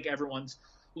why I think everyone's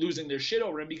losing their shit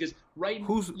over him, because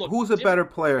who's a better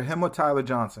player, him or Tyler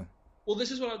Johnson? Well,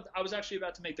 this is what I was actually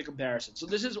about to make the comparison. So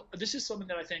this is something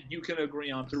that I think you can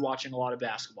agree on through watching a lot of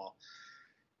basketball.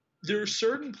 There are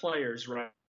certain players,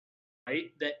 right,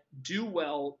 that do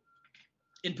well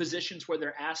in positions where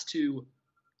they're asked to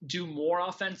do more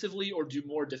offensively or do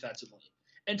more defensively.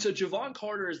 And so Javon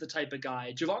Carter is the type of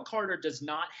guy. Javon Carter does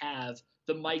not have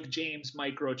the Mike James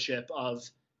microchip of,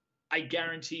 I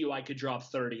guarantee you I could drop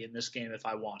 30 in this game if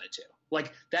I wanted to.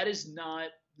 Like, that's not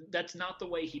the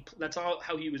way that's not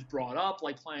how he was brought up,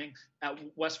 like playing at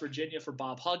West Virginia for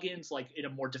Bob Huggins, like in a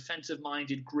more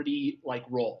defensive-minded, gritty like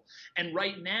role. And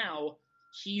right now,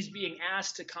 he's being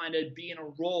asked to kind of be in a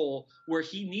role where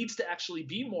he needs to actually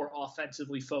be more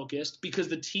offensively focused because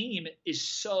the team is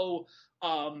so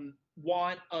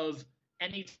want of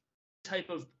any type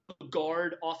of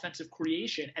guard offensive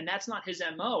creation, and that's not his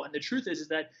MO. And the truth is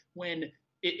that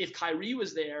if Kyrie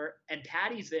was there and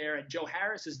Patty's there and Joe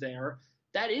Harris is there,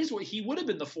 that is what he would have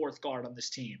been, the fourth guard on this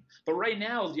team. But right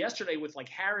now, yesterday with like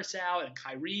Harris out and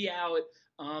Kyrie out,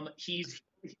 he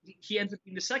ends up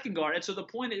being the second guard. And so the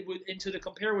point to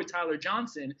compare with Tyler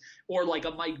Johnson or like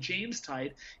a Mike James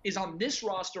type is on this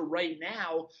roster right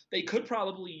now, they could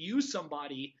probably use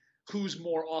somebody who's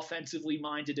more offensively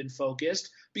minded and focused,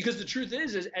 because the truth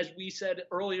is as we said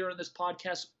earlier in this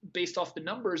podcast, based off the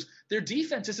numbers, their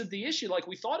defense isn't the issue like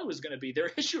we thought it was going to be.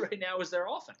 Their issue right now is their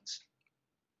offense.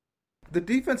 The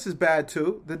defense is bad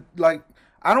too.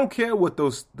 I don't care what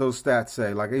those stats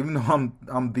say. Like, even though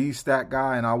I'm the stat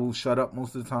guy and I will shut up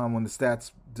most of the time when the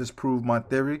stats disprove my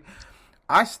theory,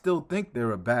 I still think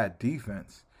they're a bad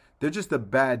defense. They're just a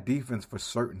bad defense for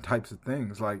certain types of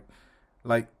things. Like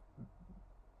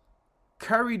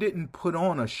Kyrie didn't put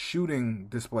on a shooting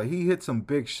display. He hit some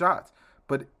big shots,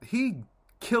 but he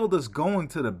killed us going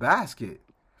to the basket.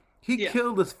 He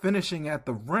killed us finishing at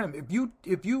the rim.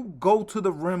 If you go to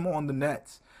the rim on the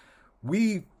Nets,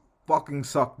 we fucking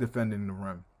suck defending the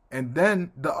rim. And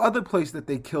then the other place that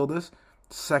they killed us,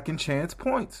 second chance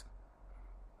points.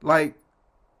 Like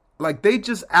they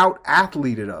just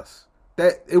out-athleted us.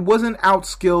 That it wasn't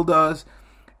outskilled us.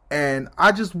 And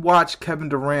I just watched Kevin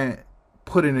Durant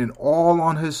putting it all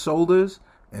on his shoulders,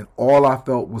 and all I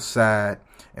felt was sad.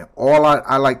 And all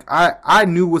I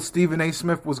knew what Stephen A.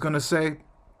 Smith was gonna say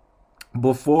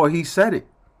before he said it.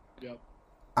 Yep.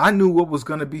 I knew what was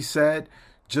gonna be said.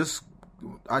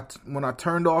 When I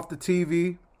turned off the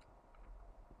TV,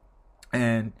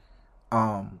 and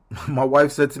my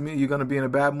wife said to me, "You're gonna be in a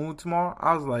bad mood tomorrow?"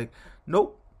 I was like,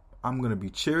 "Nope. I'm gonna be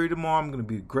cheery tomorrow. I'm gonna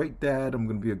be a great dad. I'm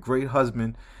gonna be a great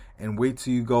husband, and wait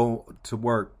till you go to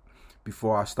work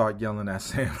before I start yelling at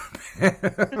Sam."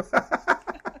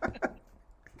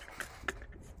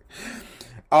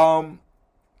 I'm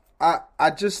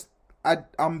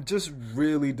just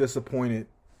really disappointed.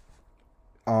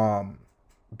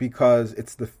 Because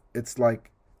it's like,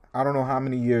 I don't know how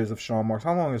many years of Sean Marks.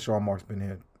 How long has Sean Marks been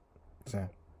here, Sam?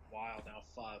 Wow, now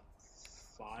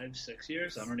 5-6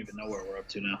 years. I don't even know where we're up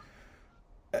to now.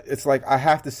 It's like I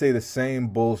have to say the same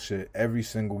bullshit every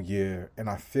single year, and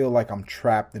I feel like I'm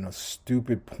trapped in a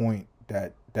stupid point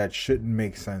that shouldn't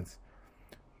make sense.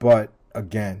 But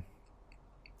again,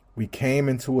 we came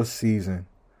into a season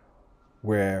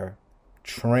where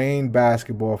trained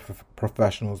basketball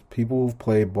professionals, people who've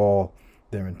played ball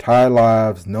their entire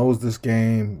lives, knows this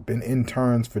game, been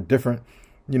interns for different,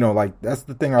 that's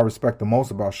the thing I respect the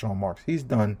most about Sean Marks. He's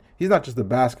not just a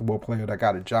basketball player that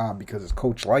got a job because his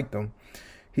coach liked him.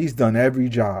 He's done every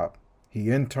job. He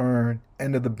interned,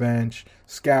 end of the bench,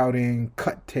 scouting,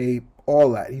 cut tape,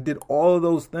 all that. He did all of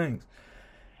those things.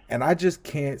 And I just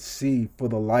can't see for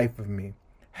the life of me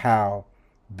how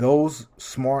those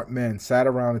smart men sat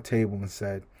around the table and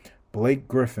said, Blake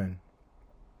Griffin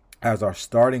as our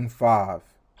starting five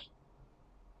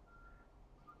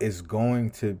is going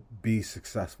to be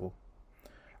successful.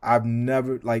 I've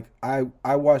never,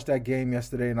 I watched that game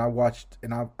yesterday, and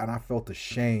I felt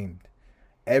ashamed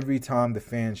every time the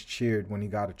fans cheered when he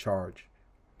got a charge.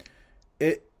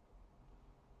 It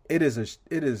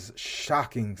is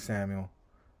shocking, Samuel,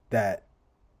 that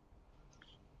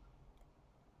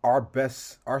our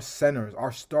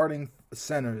starting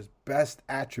center's best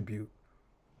attribute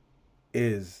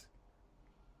is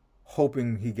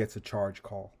hoping he gets a charge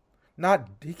call.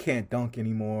 He can't dunk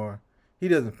anymore. He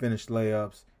doesn't finish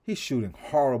layups. He's shooting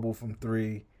horrible from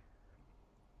three.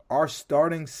 Our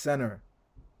starting center,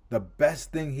 the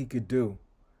best thing he could do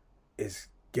is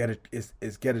get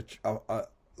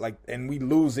and we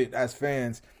lose it as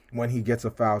fans when he gets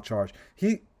a foul charge.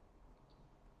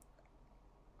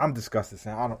 I'm disgusted,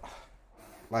 Sam.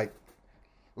 I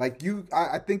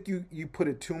think you put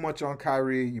it too much on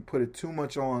Kyrie. You put it too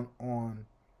much on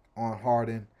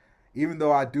Harden. Even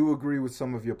though I do agree with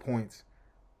some of your points,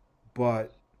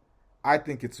 but I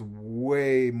think it's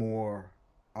way more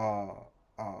of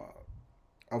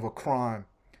a crime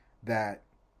that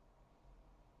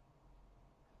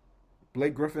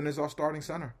Blake Griffin is our starting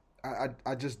center.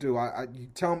 I just do. You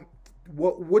tell me,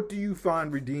 what do you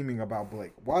find redeeming about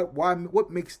Blake? Why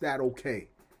what makes that okay?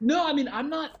 No, I mean, I'm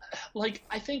not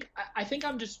I think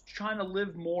I'm just trying to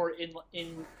live more in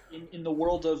the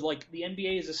world of the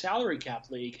NBA is a salary cap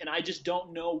league, and I just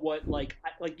don't know what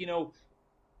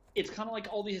it's kind of like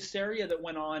all the hysteria that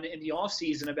went on in the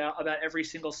offseason about every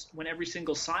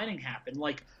single signing happened.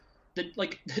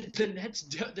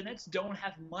 The Nets don't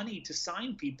have money to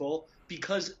sign people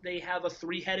because they have a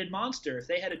three-headed monster. If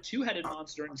they had a two-headed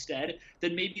monster instead,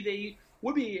 then maybe they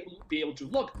would be able to.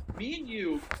 Look, me and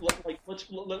you,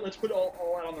 let's put it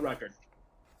all out on the record.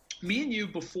 Me and you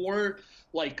before,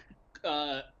 I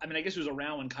guess it was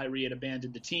around when Kyrie had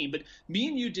abandoned the team, but me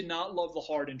and you did not love the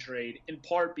Harden trade, in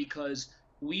part because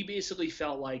we basically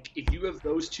felt like if you have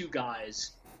those two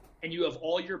guys and you have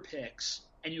all your picks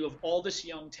and you have all this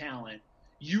young talent,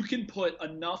 you can put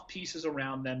enough pieces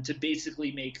around them to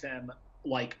basically make them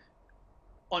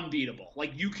unbeatable.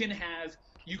 You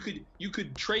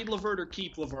could trade LeVert or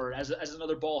keep LeVert as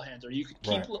another ball handler. You could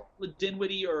keep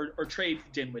Dinwiddie or trade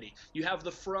Dinwiddie. You have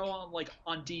the Fro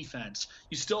on defense.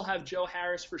 You still have Joe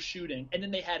Harris for shooting, and then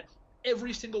they had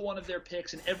every single one of their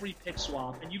picks and every pick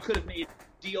swap, and you could have made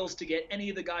deals to get any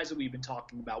of the guys that we've been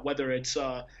talking about, whether it's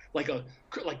like a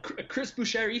Chris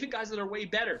Boucher, even guys that are way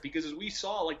better, because as we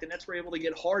saw, like the Nets were able to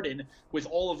get Harden with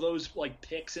all of those like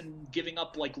picks and giving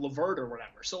up like LeVert or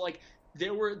whatever. So like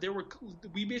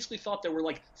we basically thought there were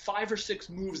like 5 or 6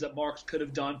 moves that Marks could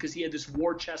have done because he had this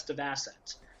war chest of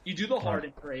assets. You do the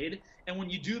Harden trade, and when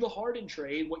you do the Harden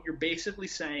trade, what you're basically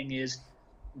saying is,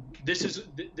 this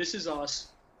is us.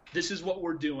 This is what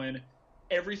we're doing.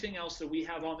 Everything else that we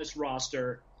have on this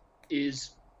roster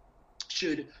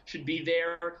should be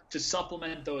there to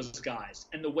supplement those guys.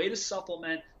 And the way to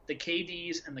supplement the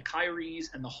KDs and the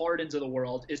Kyries and the Hardens of the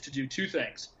world is to do 2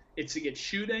 things. It's to get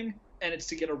shooting and it's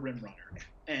to get a rim runner.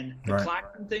 And the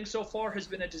Claxton thing so far has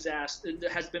been a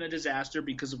disaster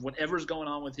because of whatever's going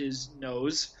on with his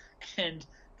nose, and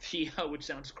which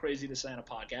sounds crazy to say on a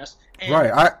podcast. And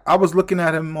I was looking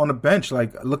at him on the bench,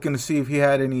 like looking to see if he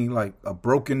had any like a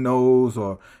broken nose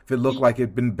or if it looked like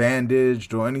it'd been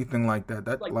bandaged or anything like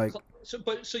that.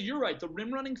 So you're right. The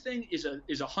rim running thing is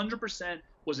 100%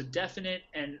 was a definite,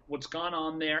 and what's gone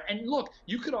on there. And look,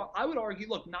 I would argue,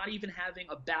 not even having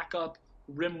a backup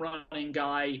rim running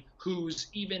guy who's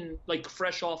even like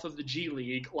fresh off of the G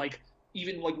League,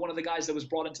 even like one of the guys that was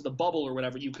brought into the bubble or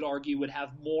whatever, you could argue would have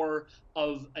more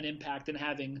of an impact than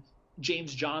having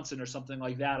James Johnson or something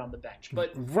like that on the bench.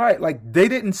 But like they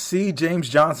didn't see James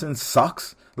Johnson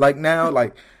sucks. Like now,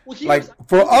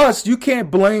 for us, you can't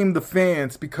blame the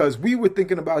fans because we were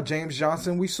thinking about James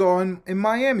Johnson we saw in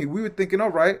Miami. We were thinking, all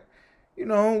right,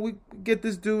 we get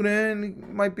this dude in.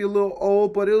 He might be a little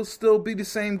old, but he'll still be the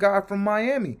same guy from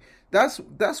Miami. That's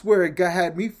where it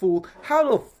had me fooled.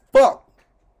 How the fuck,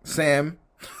 Sam,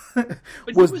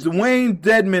 was Dwayne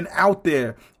Dedmon out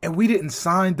there and we didn't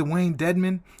sign Dwayne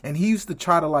Dedmon, and he used to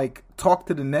try to like talk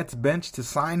to the Nets bench to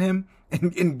sign him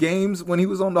in games when he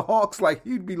was on the Hawks. Like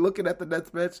he'd be looking at the Nets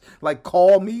bench like,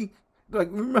 call me, like,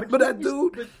 remember that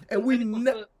dude? And we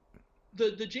never.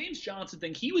 The James Johnson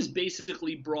thing, he was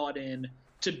basically brought in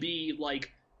to be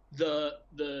like the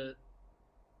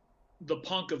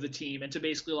punk of the team and to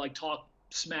basically like talk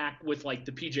smack with like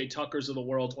the PJ Tuckers of the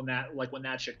world when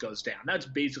that shit goes down. That's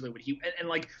basically what and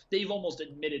like they've almost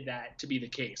admitted that to be the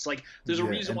case. Like there's a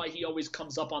reason why he always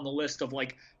comes up on the list of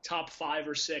like top 5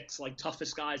 or 6 like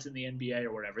toughest guys in the NBA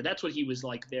or whatever. That's what he was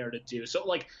like there to do. So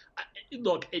like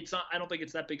look, it's not, I don't think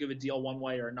it's that big of a deal one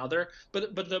way or another.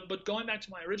 But going back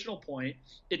to my original point,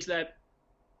 it's that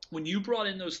when you brought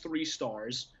in those 3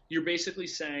 stars, you're basically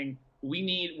saying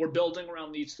we're building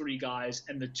around these 3 guys,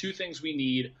 and the 2 things we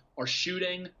need are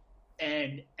shooting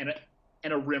and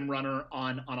a rim runner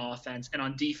on offense, and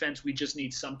on defense we just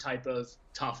need some type of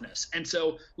toughness. And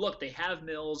so look, they have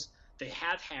Mills, they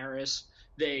have Harris,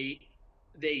 they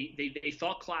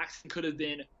thought Claxton could have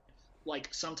been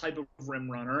like some type of rim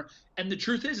runner. And the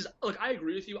truth is look, I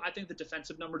agree with you. I think the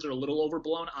defensive numbers are a little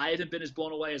overblown. I haven't been as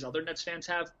blown away as other Nets fans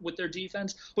have with their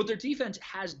defense, but their defense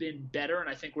has been better, and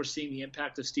I think we're seeing the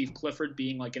impact of Steve Clifford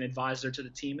being like an advisor to the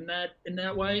team in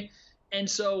that way. And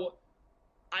so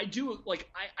I do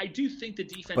think the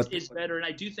defense is better, and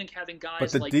I do think having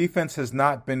guys but the defense has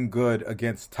not been good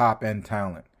against top end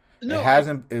talent. No, it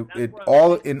hasn't.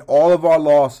 In all of our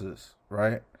losses,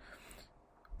 right?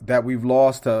 That we've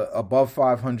lost to above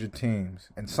 500 teams,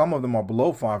 and some of them are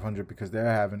below 500 because they're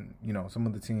having, some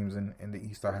of the teams in the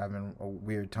East are having a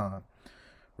weird time,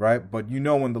 right? But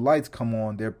when the lights come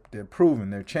on, they're proven,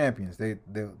 they're champions.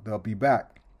 They'll be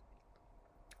back.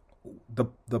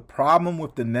 The problem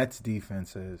with the Nets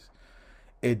defense is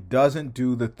it doesn't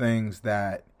do the things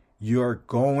that you're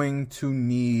going to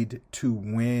need to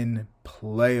win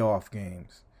playoff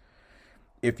games.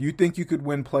 If you think you could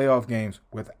win playoff games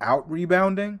without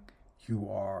rebounding, you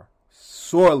are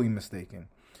sorely mistaken.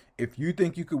 If you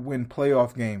think you could win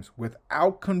playoff games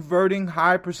without converting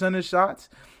high percentage shots,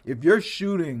 if you're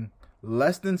shooting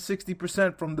less than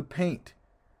 60% from the paint,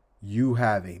 you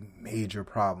have a major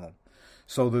problem.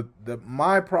 So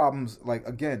my problems, like,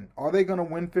 again, are they going to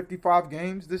win 55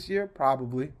 games this year?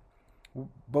 Probably.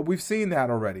 But we've seen that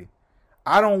already.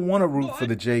 I don't want to root for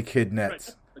the J-Kidd Nets.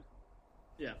 Right.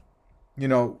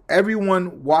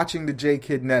 Everyone watching the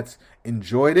J-Kidd Nets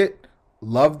enjoyed it,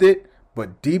 loved it,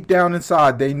 but deep down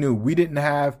inside, they knew we didn't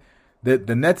have the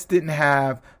Nets didn't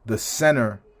have the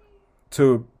center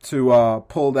to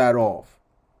pull that off.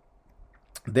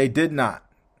 They did not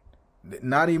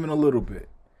even a little bit.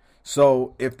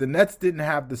 So if the Nets didn't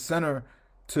have the center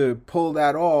to pull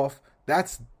that off,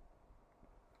 that's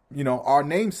our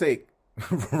namesake.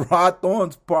 Rod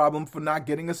Thorne's problem for not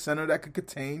getting a center that could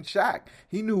contain Shaq.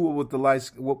 He knew what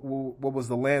was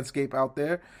the landscape out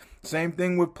there. Same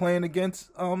thing with playing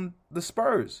against the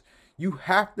Spurs. You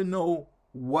have to know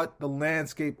what the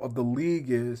landscape of the league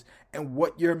is and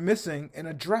what you're missing and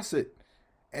address it.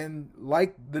 And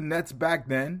like the Nets back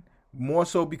then, more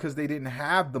so because they didn't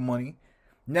have the money,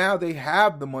 now they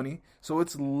have the money, so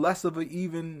it's less of an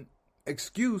even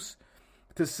excuse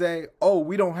to say, oh,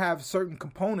 we don't have certain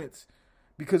components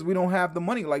because we don't have the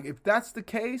money. Like, if that's the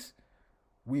case,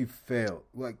 we've failed.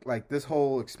 Like this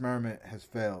whole experiment has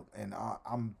failed, and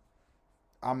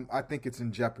I think it's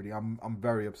in jeopardy. I'm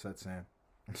very upset, Sam.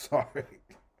 I'm sorry.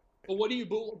 But what do you?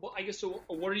 But I guess so.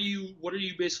 What are you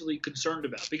basically concerned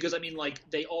about? Because I mean, like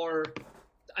they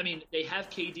have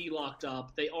KD locked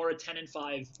up. They are a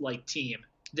 10-5 like team.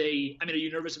 Are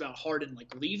you nervous about Harden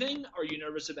like leaving? Are you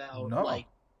nervous about No. like?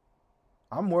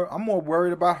 I'm more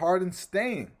worried about Harden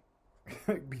staying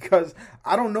because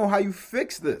I don't know how you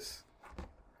fix this.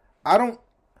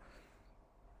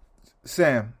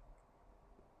 Sam,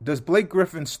 does Blake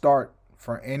Griffin start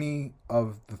for any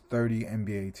of the 30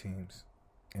 NBA teams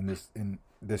in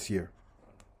this year?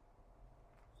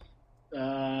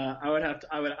 I would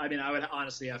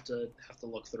honestly have to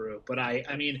look through, but I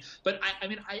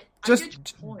Just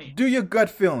get your point. Do your gut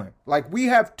feeling. Like, we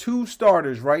have 2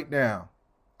 starters right now.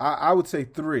 I would say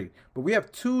 3, but we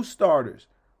have 2 starters: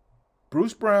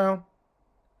 Bruce Brown,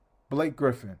 Blake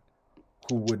Griffin,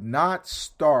 who would not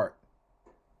start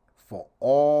for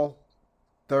all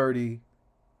 29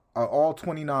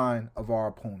 of our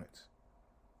opponents.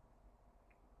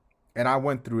 And I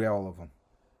went through all of them.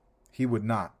 He would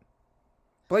not.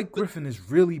 Blake Griffin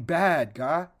is really bad,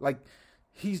 guy. Like,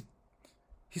 he's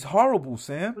horrible,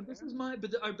 Sam. But this is my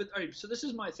all right. So this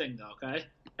is my thing, though. Okay,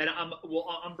 and I'm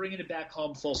bringing it back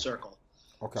home full circle.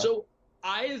 Okay. So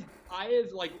I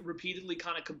have like repeatedly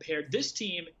kind of compared this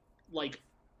team, like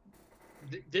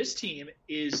this team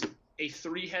is a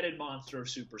 3-headed monster of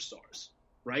superstars,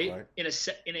 right? In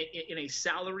a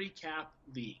salary cap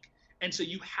league. And so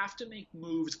you have to make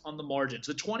moves on the margins.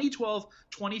 The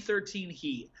 2012-2013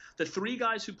 Heat, the 3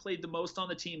 guys who played the most on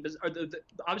the team,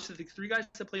 obviously the 3 guys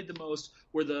that played the most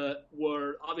were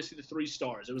obviously the 3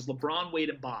 stars. It was LeBron, Wade,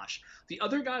 and Bosh. The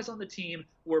other guys on the team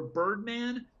were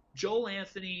Birdman, Joel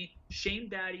Anthony, Shane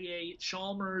Battier,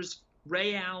 Chalmers,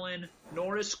 Ray Allen,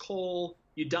 Norris Cole,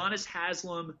 Udonis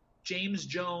Haslem, James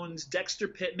Jones, Dexter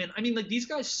Pittman. I mean, like, these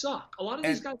guys suck. A lot of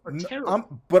these guys are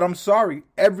terrible. But I'm sorry.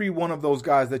 Every one of those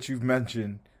guys that you've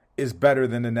mentioned is better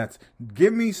than the Nets.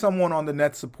 Give me someone on the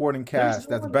Nets supporting cast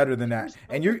that's better than that.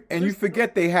 And you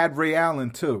forget they had Ray Allen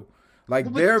too.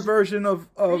 Like, their version of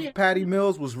Patty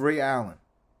Mills was Ray Allen.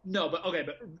 No, but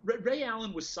Ray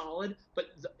Allen was solid,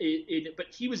 but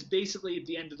he was basically at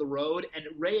the end of the road, and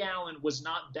Ray Allen was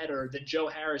not better than Joe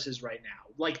Harris is right now.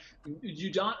 Like,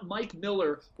 Mike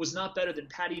Miller was not better than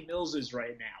Patty Mills is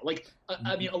right now. Like,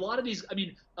 I mean, a lot of these. I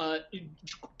mean,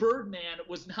 Birdman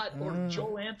was not, or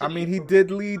Joel Anthony. I mean, he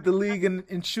did lead the league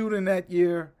in shooting that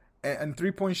year and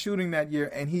 3-point shooting that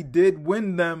year, and he did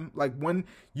win them. Like, when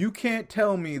you can't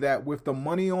tell me that with the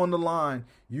money on the line,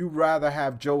 you'd rather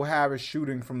have Joe Harris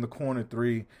shooting from the corner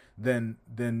 3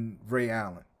 than Ray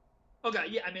Allen. Okay,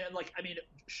 yeah, I mean,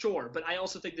 sure, but I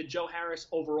also think that Joe Harris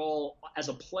overall as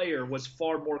a player was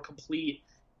far more complete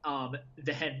than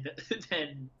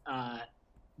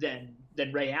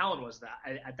Ray Allen was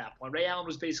at that point. Ray Allen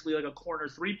was basically like a corner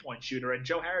 3-point shooter, and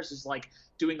Joe Harris is like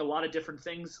doing a lot of different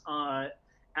things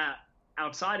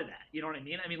outside of that. You know what I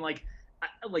mean? I mean,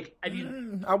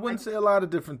 I wouldn't say a lot of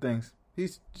different things.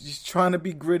 He's trying to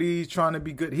be gritty. He's trying to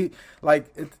be good. I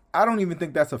don't even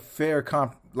think that's a fair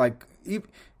comp. Like,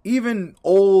 even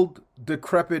old,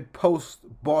 decrepit post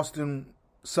Boston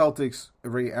Celtics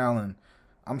Ray Allen,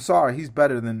 I'm sorry, he's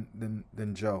better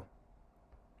than Joe,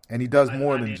 and he does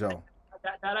more than Joe.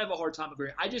 That I have a hard time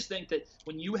agreeing. I just think that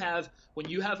when you have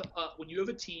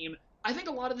a team, I think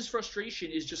a lot of this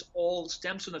frustration is just all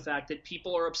stems from the fact that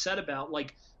people are upset about,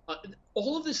 like,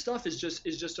 all of this stuff is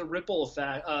just a ripple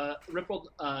effect,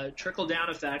 trickle down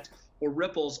effect, or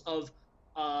ripples of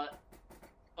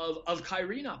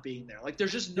Kyrie not being there. Like,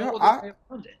 there's just no other way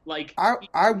around it. Like,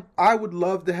 I would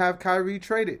love to have Kyrie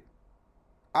traded.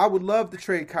 I would love to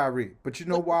trade Kyrie, but you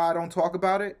know why I don't talk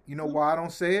about it? You know why I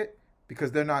don't say it?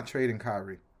 Because they're not trading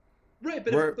Kyrie. Right,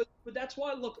 but that's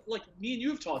why, look, like, me and you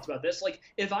have talked about this. Like,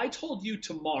 if I told you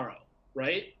tomorrow,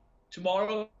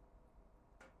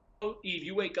 Eve,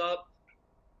 you wake up,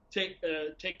 take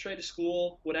Trey to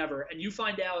school, whatever, and you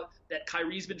find out that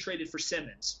Kyrie's been traded for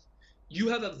Simmons, you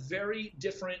have a very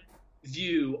different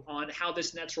view on how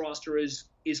this Nets roster is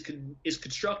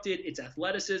constructed, its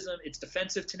athleticism, its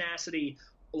defensive tenacity,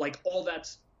 like, all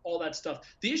that's all that stuff.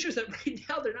 The issue is that right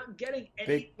now they're not getting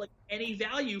any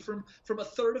value from a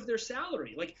third of their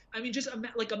salary. Like, I mean, just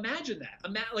imagine that.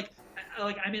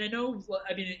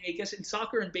 I guess in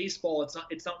soccer and baseball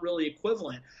it's not really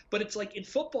equivalent, but it's like in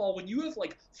football when you have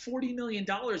like $40 million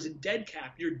in dead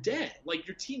cap, you're dead. Like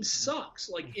your team sucks.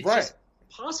 Like it's just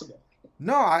impossible.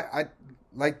 No, I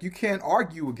like, you can't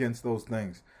argue against those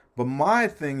things. But my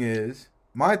thing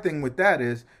with that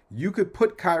is you could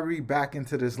put Kyrie back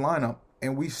into this lineup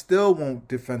and we still won't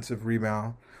defensive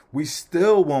rebound. We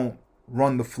still won't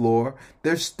run the floor.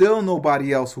 There's still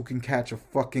nobody else who can catch a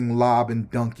fucking lob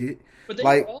and dunk it. But they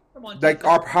like all come on like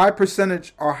our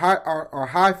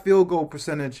high field goal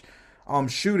percentage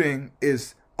shooting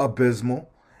is abysmal.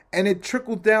 And it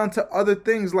trickled down to other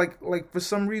things like for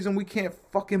some reason we can't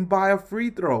fucking buy a free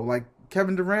throw. Like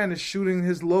Kevin Durant is shooting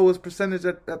his lowest percentage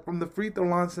from the free throw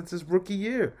line since his rookie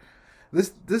year.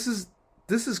 This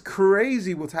is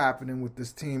crazy what's happening with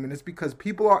this team, and it's because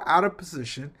people are out of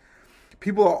position.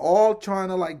 People are all trying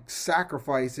to like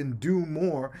sacrifice and do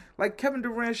more. Like Kevin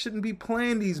Durant shouldn't be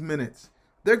playing these minutes.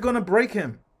 They're gonna break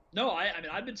him. No, I mean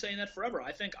I've been saying that forever.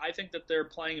 I think that they're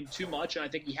playing him too much, and I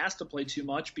think he has to play too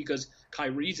much because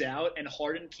Kyrie's out, and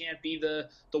Harden can't be the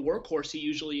workhorse he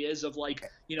usually is of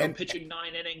pitching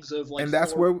 9 innings of like. And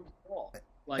that's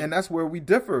where we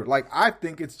differ. Like I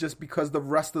think it's just because the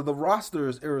rest of the roster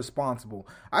is irresponsible.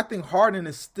 I think Harden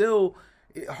is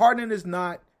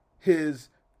not his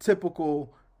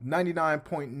typical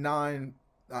 99.9.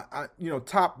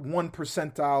 Top 1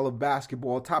 percentile of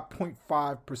basketball, top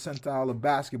 0.5 percentile of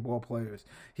basketball players.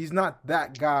 He's not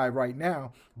that guy right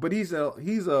now, but he's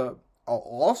a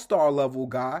all-star level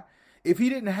guy. If he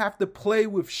didn't have to play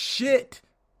with shit,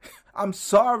 I'm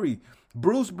sorry.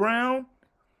 Bruce Brown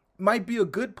might be a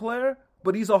good player,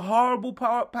 but he's a horrible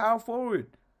power forward.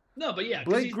 No, but yeah,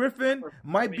 Blake Griffin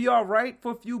might be all right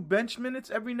for a few bench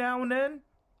minutes every now and then,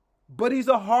 but he's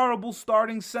a horrible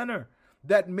starting center.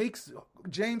 That makes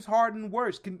James Harden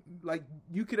worse.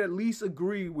 You could at least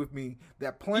agree with me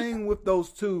that playing with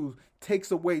those two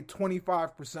takes away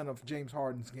 25% of James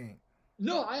Harden's game.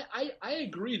 No, I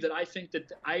agree that I think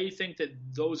that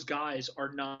those guys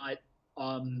are not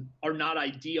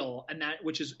ideal, and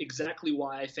which is exactly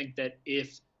why I think that we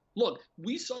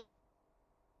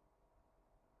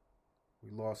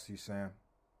lost you, Sam.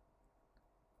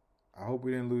 I hope we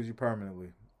didn't lose you permanently.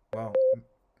 Well.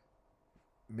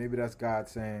 Maybe that's God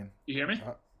saying. You hear me?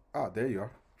 There you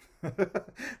are.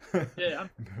 Yeah,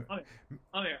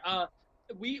 I'm here.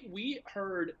 We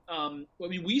heard.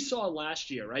 We saw last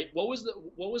year, right? What was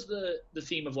the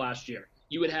theme of last year?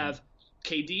 You would have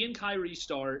KD and Kyrie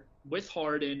start with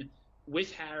Harden,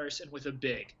 with Harris, and with a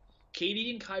big.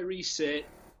 KD and Kyrie sit.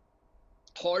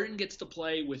 Harden gets to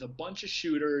play with a bunch of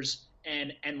shooters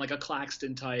and like a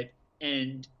Claxton type,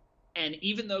 and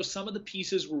even though some of the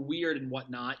pieces were weird and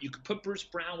whatnot, you could put Bruce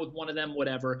Brown with one of them,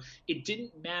 whatever. It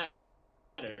didn't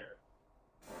matter.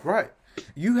 Right.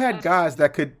 You had guys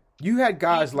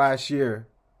last year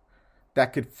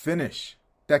that could finish,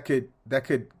 that could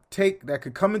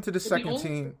come into the second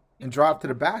team and drive to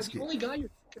the basket. The only guy you're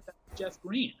talking about is Jeff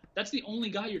Green. That's the only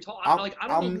guy you're talking about. I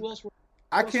don't know who else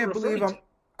I can't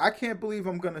believe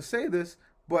I'm going to say this,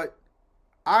 but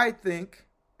I think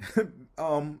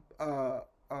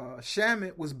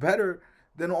Shamet was better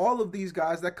than all of these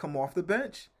guys that come off the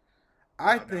bench.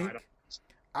 I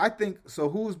think so.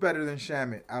 Who's better than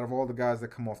Shamet out of all the guys that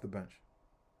come off the bench?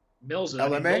 Mills.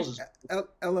 LMA.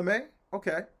 LMA.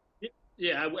 Okay.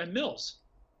 Yeah, and Mills.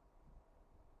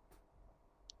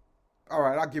 All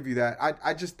right, I'll give you that.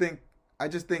 I just think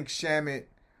Shamet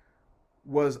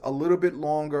was a little bit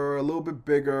longer, a little bit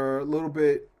bigger, a little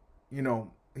bit.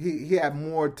 He had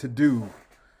more to do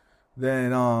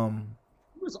than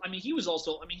He was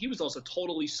also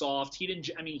totally soft. He didn't.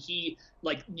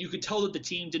 You could tell that the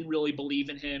team didn't really believe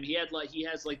in him. He has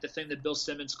the thing that Bill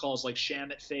Simmons calls like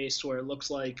Shamet face, where it looks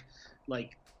like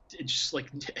it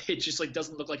just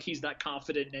doesn't look like he's that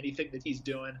confident in anything that he's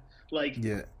doing. Look,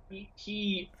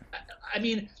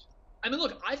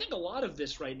 I think a lot of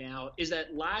this right now is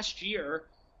that last year,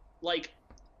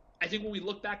 I think when we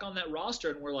look back on that roster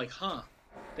and we're like,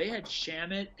 they had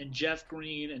Shamet and Jeff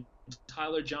Green and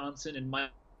Tyler Johnson and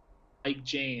Mike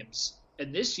James.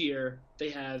 And this year they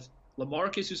have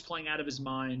LaMarcus, who's playing out of his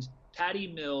mind, Patty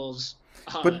Mills.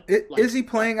 But is he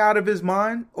playing out of his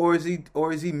mind, or is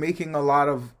he making a lot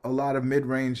of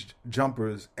mid-range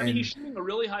jumpers? He's shooting a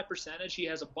really high percentage. He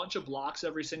has a bunch of blocks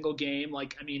every single game.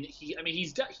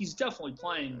 He's definitely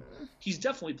playing. He's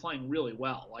definitely playing really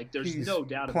well. There's no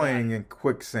doubt about it. Playing in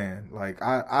quicksand.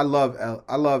 I love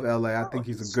LA. I think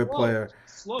he's a good player,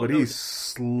 but he's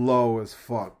slow as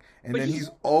fuck. and then he's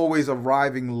always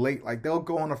arriving late. Like they'll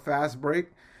go on a fast break,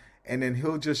 and then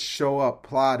he'll just show up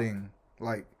plotting.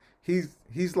 Like he's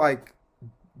like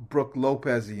Brook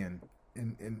Lopez-ian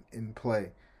in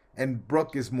play, and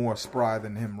Brook is more spry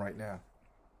than him right now.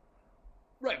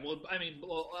 Right. Well, I mean,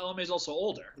 LMA's also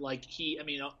older. Like he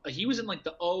was in like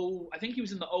I think he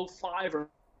was in the 05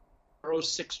 or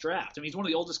 06 draft. I mean, he's one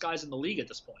of the oldest guys in the league at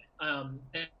this point.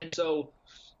 And so,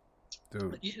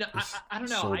 dude, I don't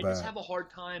know. So I just have a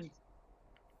hard time.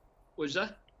 What is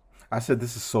that? I said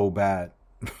this is so bad.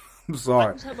 I'm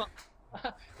sorry.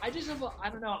 I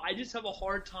don't know. I just have a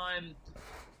hard time.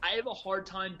 I have a hard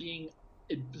time being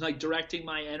like directing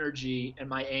my energy and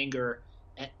my anger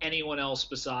at anyone else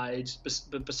besides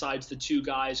the two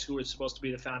guys who are supposed to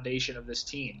be the foundation of this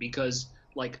team, because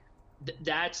like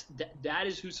that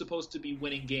is who's supposed to be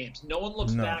winning games. No one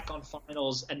looks back on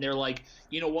finals and they're like,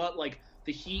 you know what, like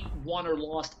the Heat won or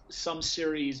lost some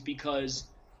series because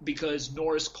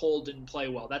Norris Cole didn't play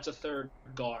well. That's a third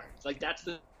guard. Like that's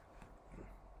the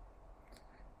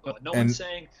one's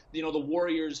saying, you know, the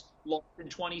Warriors lost in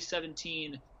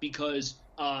 2017 because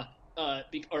or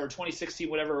 2016,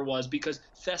 whatever it was, because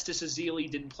Festus Ezeli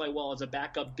didn't play well as a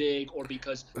backup big, or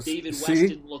because David West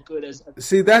didn't look good as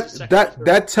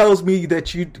that tells me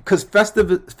that because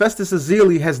Festus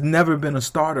Ezeli has never been a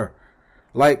starter.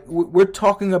 Like we're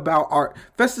talking about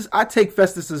Festus. I take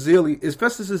Festus Ezeli. Is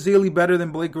Festus Ezeli better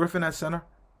than Blake Griffin at center?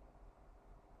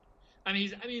 But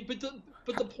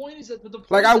the point is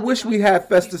that I wish we had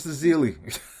Festus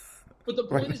Ezeli. But the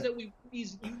point is that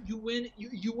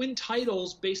you win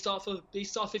titles based off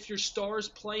if your stars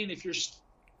play and if your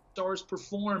stars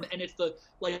perform, and if the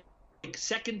like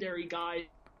secondary guys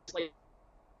like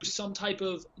do some type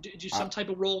of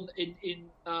role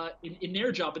in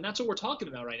their job, and that's what we're talking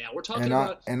about right now. We're talking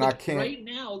about right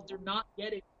now they're not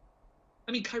getting.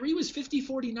 I mean, Kyrie was 50,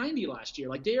 40, 90 last year.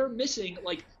 Like they're missing one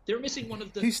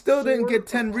of the. He still didn't get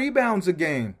 10 rebounds a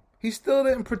game. He still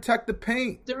didn't protect the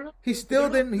paint. He still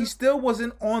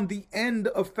wasn't on the end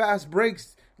of fast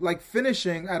breaks, like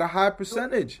finishing at a high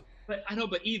percentage. But I know,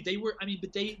 but Eve, they blew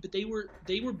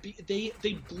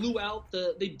out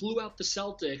the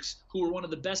Celtics, who were one of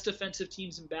the best defensive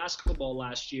teams in basketball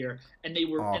last year, and they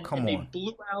were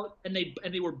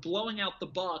they were blowing out the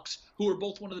Bucks, who were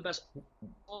both one of the best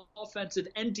offensive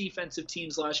and defensive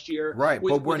teams last year. Right,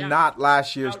 but we're not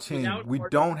last year's team. We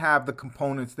don't have the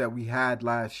components that we had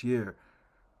last year.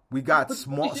 We got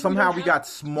small. Somehow we got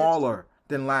smaller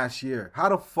than last year. How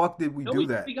the fuck did we do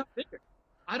that? We got bigger.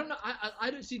 I don't know. I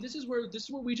don't see. This is where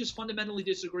we just fundamentally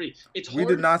disagree. It's hard. We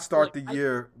did not start the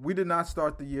year. We did not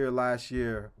start the year last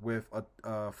year with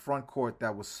a front court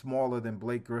that was smaller than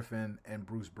Blake Griffin and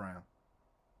Bruce Brown.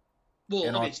 Well,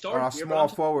 and our small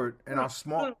forward,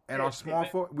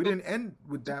 we didn't end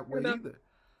with that way either.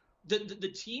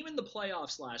 The team in the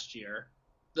playoffs last year,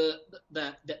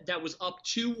 that was up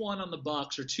 2-1 on the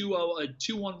Bucks, or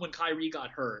 2-1 when Kyrie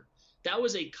got hurt. That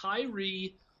was a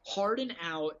Kyrie, Harden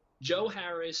out, Joe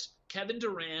Harris, Kevin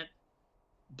Durant,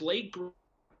 Blake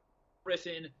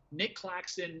Griffin, Nick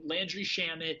Claxton, Landry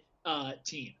Shamet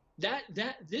team.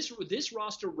 This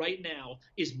roster right now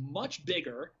is much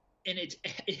bigger, and it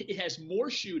has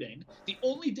more shooting. The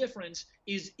only difference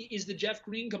is the Jeff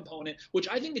Green component, which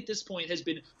I think at this point has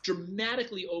been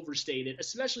dramatically overstated,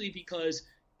 especially because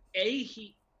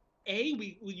you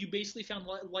basically found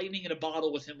lightning in a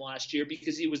bottle with him last year,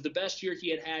 because it was the best year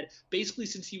he had basically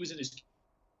since he was in his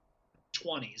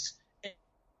 20s.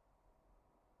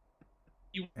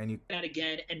 And you that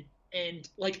again, and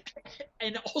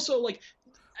also like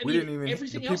everything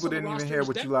else. People didn't even hear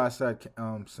what you last said,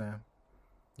 Sam.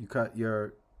 You cut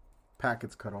your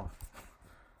packets cut off.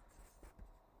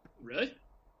 Really?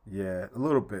 Yeah, a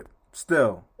little bit.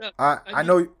 Still, I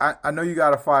know you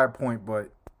got a fire point,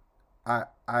 but I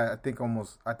think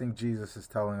Jesus is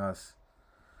telling us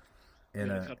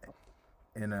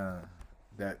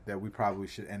that we probably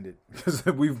should end it, because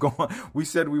we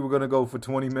said we were going to go for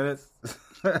 20 minutes.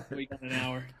 We got an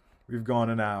hour. We've gone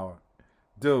an hour.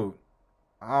 Dude,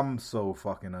 I'm so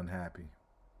fucking unhappy.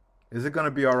 Is it going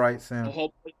to be all right, Sam?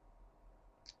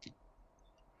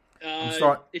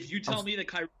 If you tell me that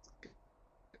Kyrie's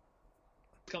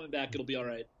coming back, it'll be all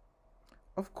right.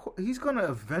 Of course, he's going to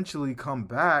eventually come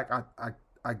back.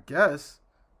 I guess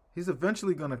he's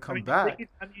eventually going to come back.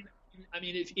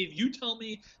 If you tell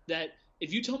me that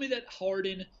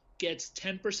Harden gets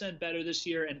 10% better this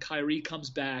year and Kyrie comes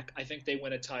back, I think they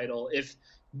win a title. If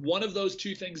one of those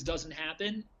two things doesn't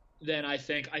happen, then I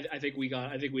think we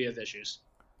have issues.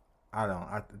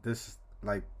 I'm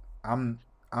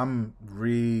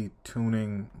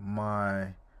retuning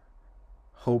my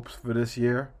hopes for this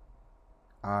year.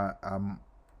 I'm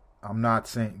I'm not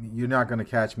saying, you're not going to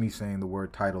catch me saying the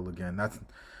word title again. That's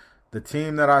the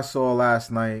team that I saw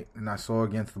last night, and I saw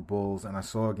against the Bulls, and I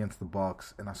saw against the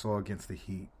Bucks, and I saw against the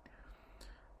Heat.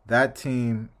 That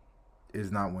team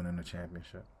is not winning the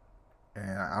championship.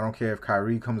 And I don't care if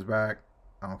Kyrie comes back.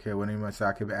 I don't care what anyone says.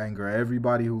 I could anger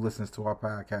everybody who listens to our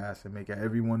podcast and make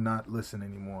everyone not listen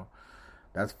anymore.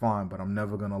 That's fine, but I'm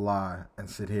never going to lie and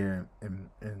sit here and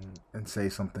say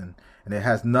something. And it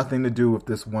has nothing to do with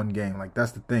this one game. Like,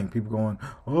 that's the thing. People going,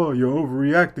 oh, you're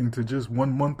overreacting to just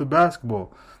 1 month of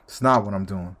basketball. It's not what I'm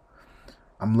doing.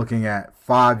 I'm looking at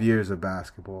 5 years of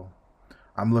basketball.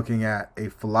 I'm looking at a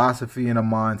philosophy and a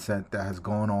mindset that has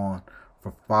gone on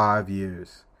for 5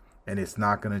 years. And it's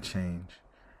not going to change.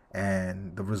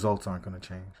 And the results aren't going to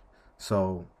change.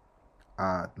 So,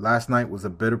 last night was a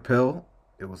bitter pill.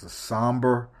 It was a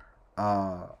somber,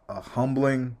 a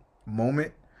humbling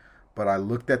moment, but I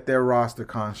looked at their roster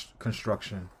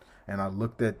construction, and I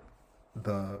looked at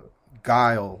the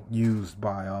guile used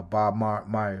by Bob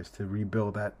Myers to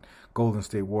rebuild that Golden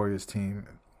State Warriors team,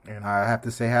 and I have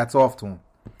to say hats off to him.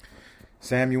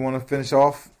 Sam, you want to finish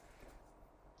off?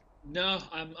 No,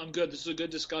 I'm good. This is a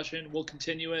good discussion. We'll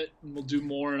continue it, and we'll do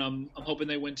more, and I'm hoping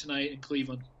they win tonight in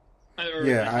Cleveland. At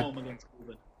home against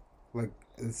Cleveland. Like,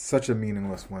 it's such a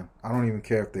meaningless win. I don't even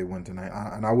care if they win tonight,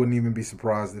 and I wouldn't even be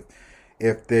surprised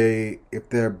if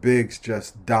their bigs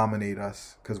just dominate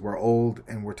us because we're old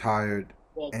and we're tired.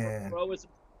 Well,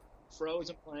 Fro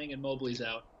isn't playing and Mobley's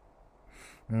out.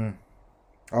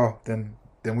 Oh, then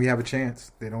we have a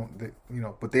chance.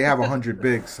 But they have 100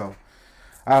 bigs, so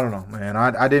I don't know, man.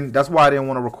 I didn't. That's why I didn't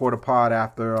want to record a pod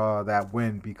after that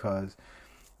win because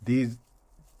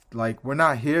we're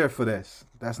not here for this.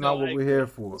 That's not what we're here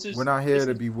for. We're not here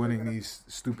to be winning these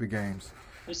stupid games.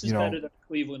 This is better than a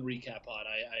Cleveland recap pod.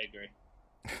 I agree.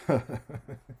 All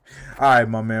right,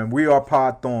 my man. We are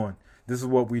Pod Thorn. This is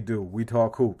what we do. We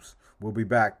talk hoops. We'll be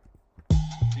back.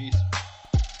 Peace.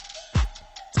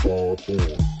 Pod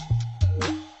Thorn.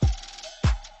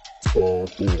 Pod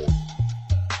Thorn.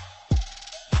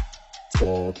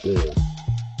 Pod Thorn.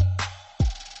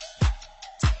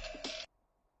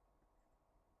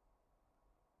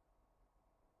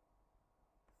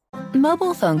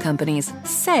 Mobile phone companies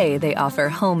say they offer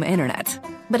home internet.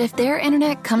 But if their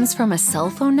internet comes from a cell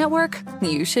phone network,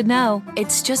 you should know.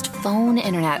 It's just phone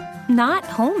internet, not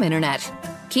home internet.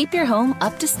 Keep your home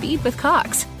up to speed with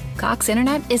Cox. Cox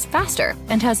internet is faster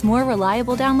and has more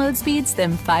reliable download speeds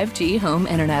than 5G home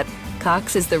internet.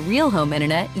 Cox is the real home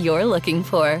internet you're looking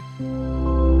for.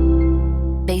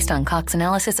 Based on Cox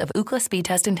analysis of Ookla speed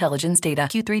test intelligence data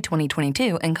Q3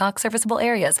 2022 and Cox serviceable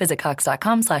areas, visit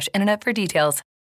cox.com/internet for details.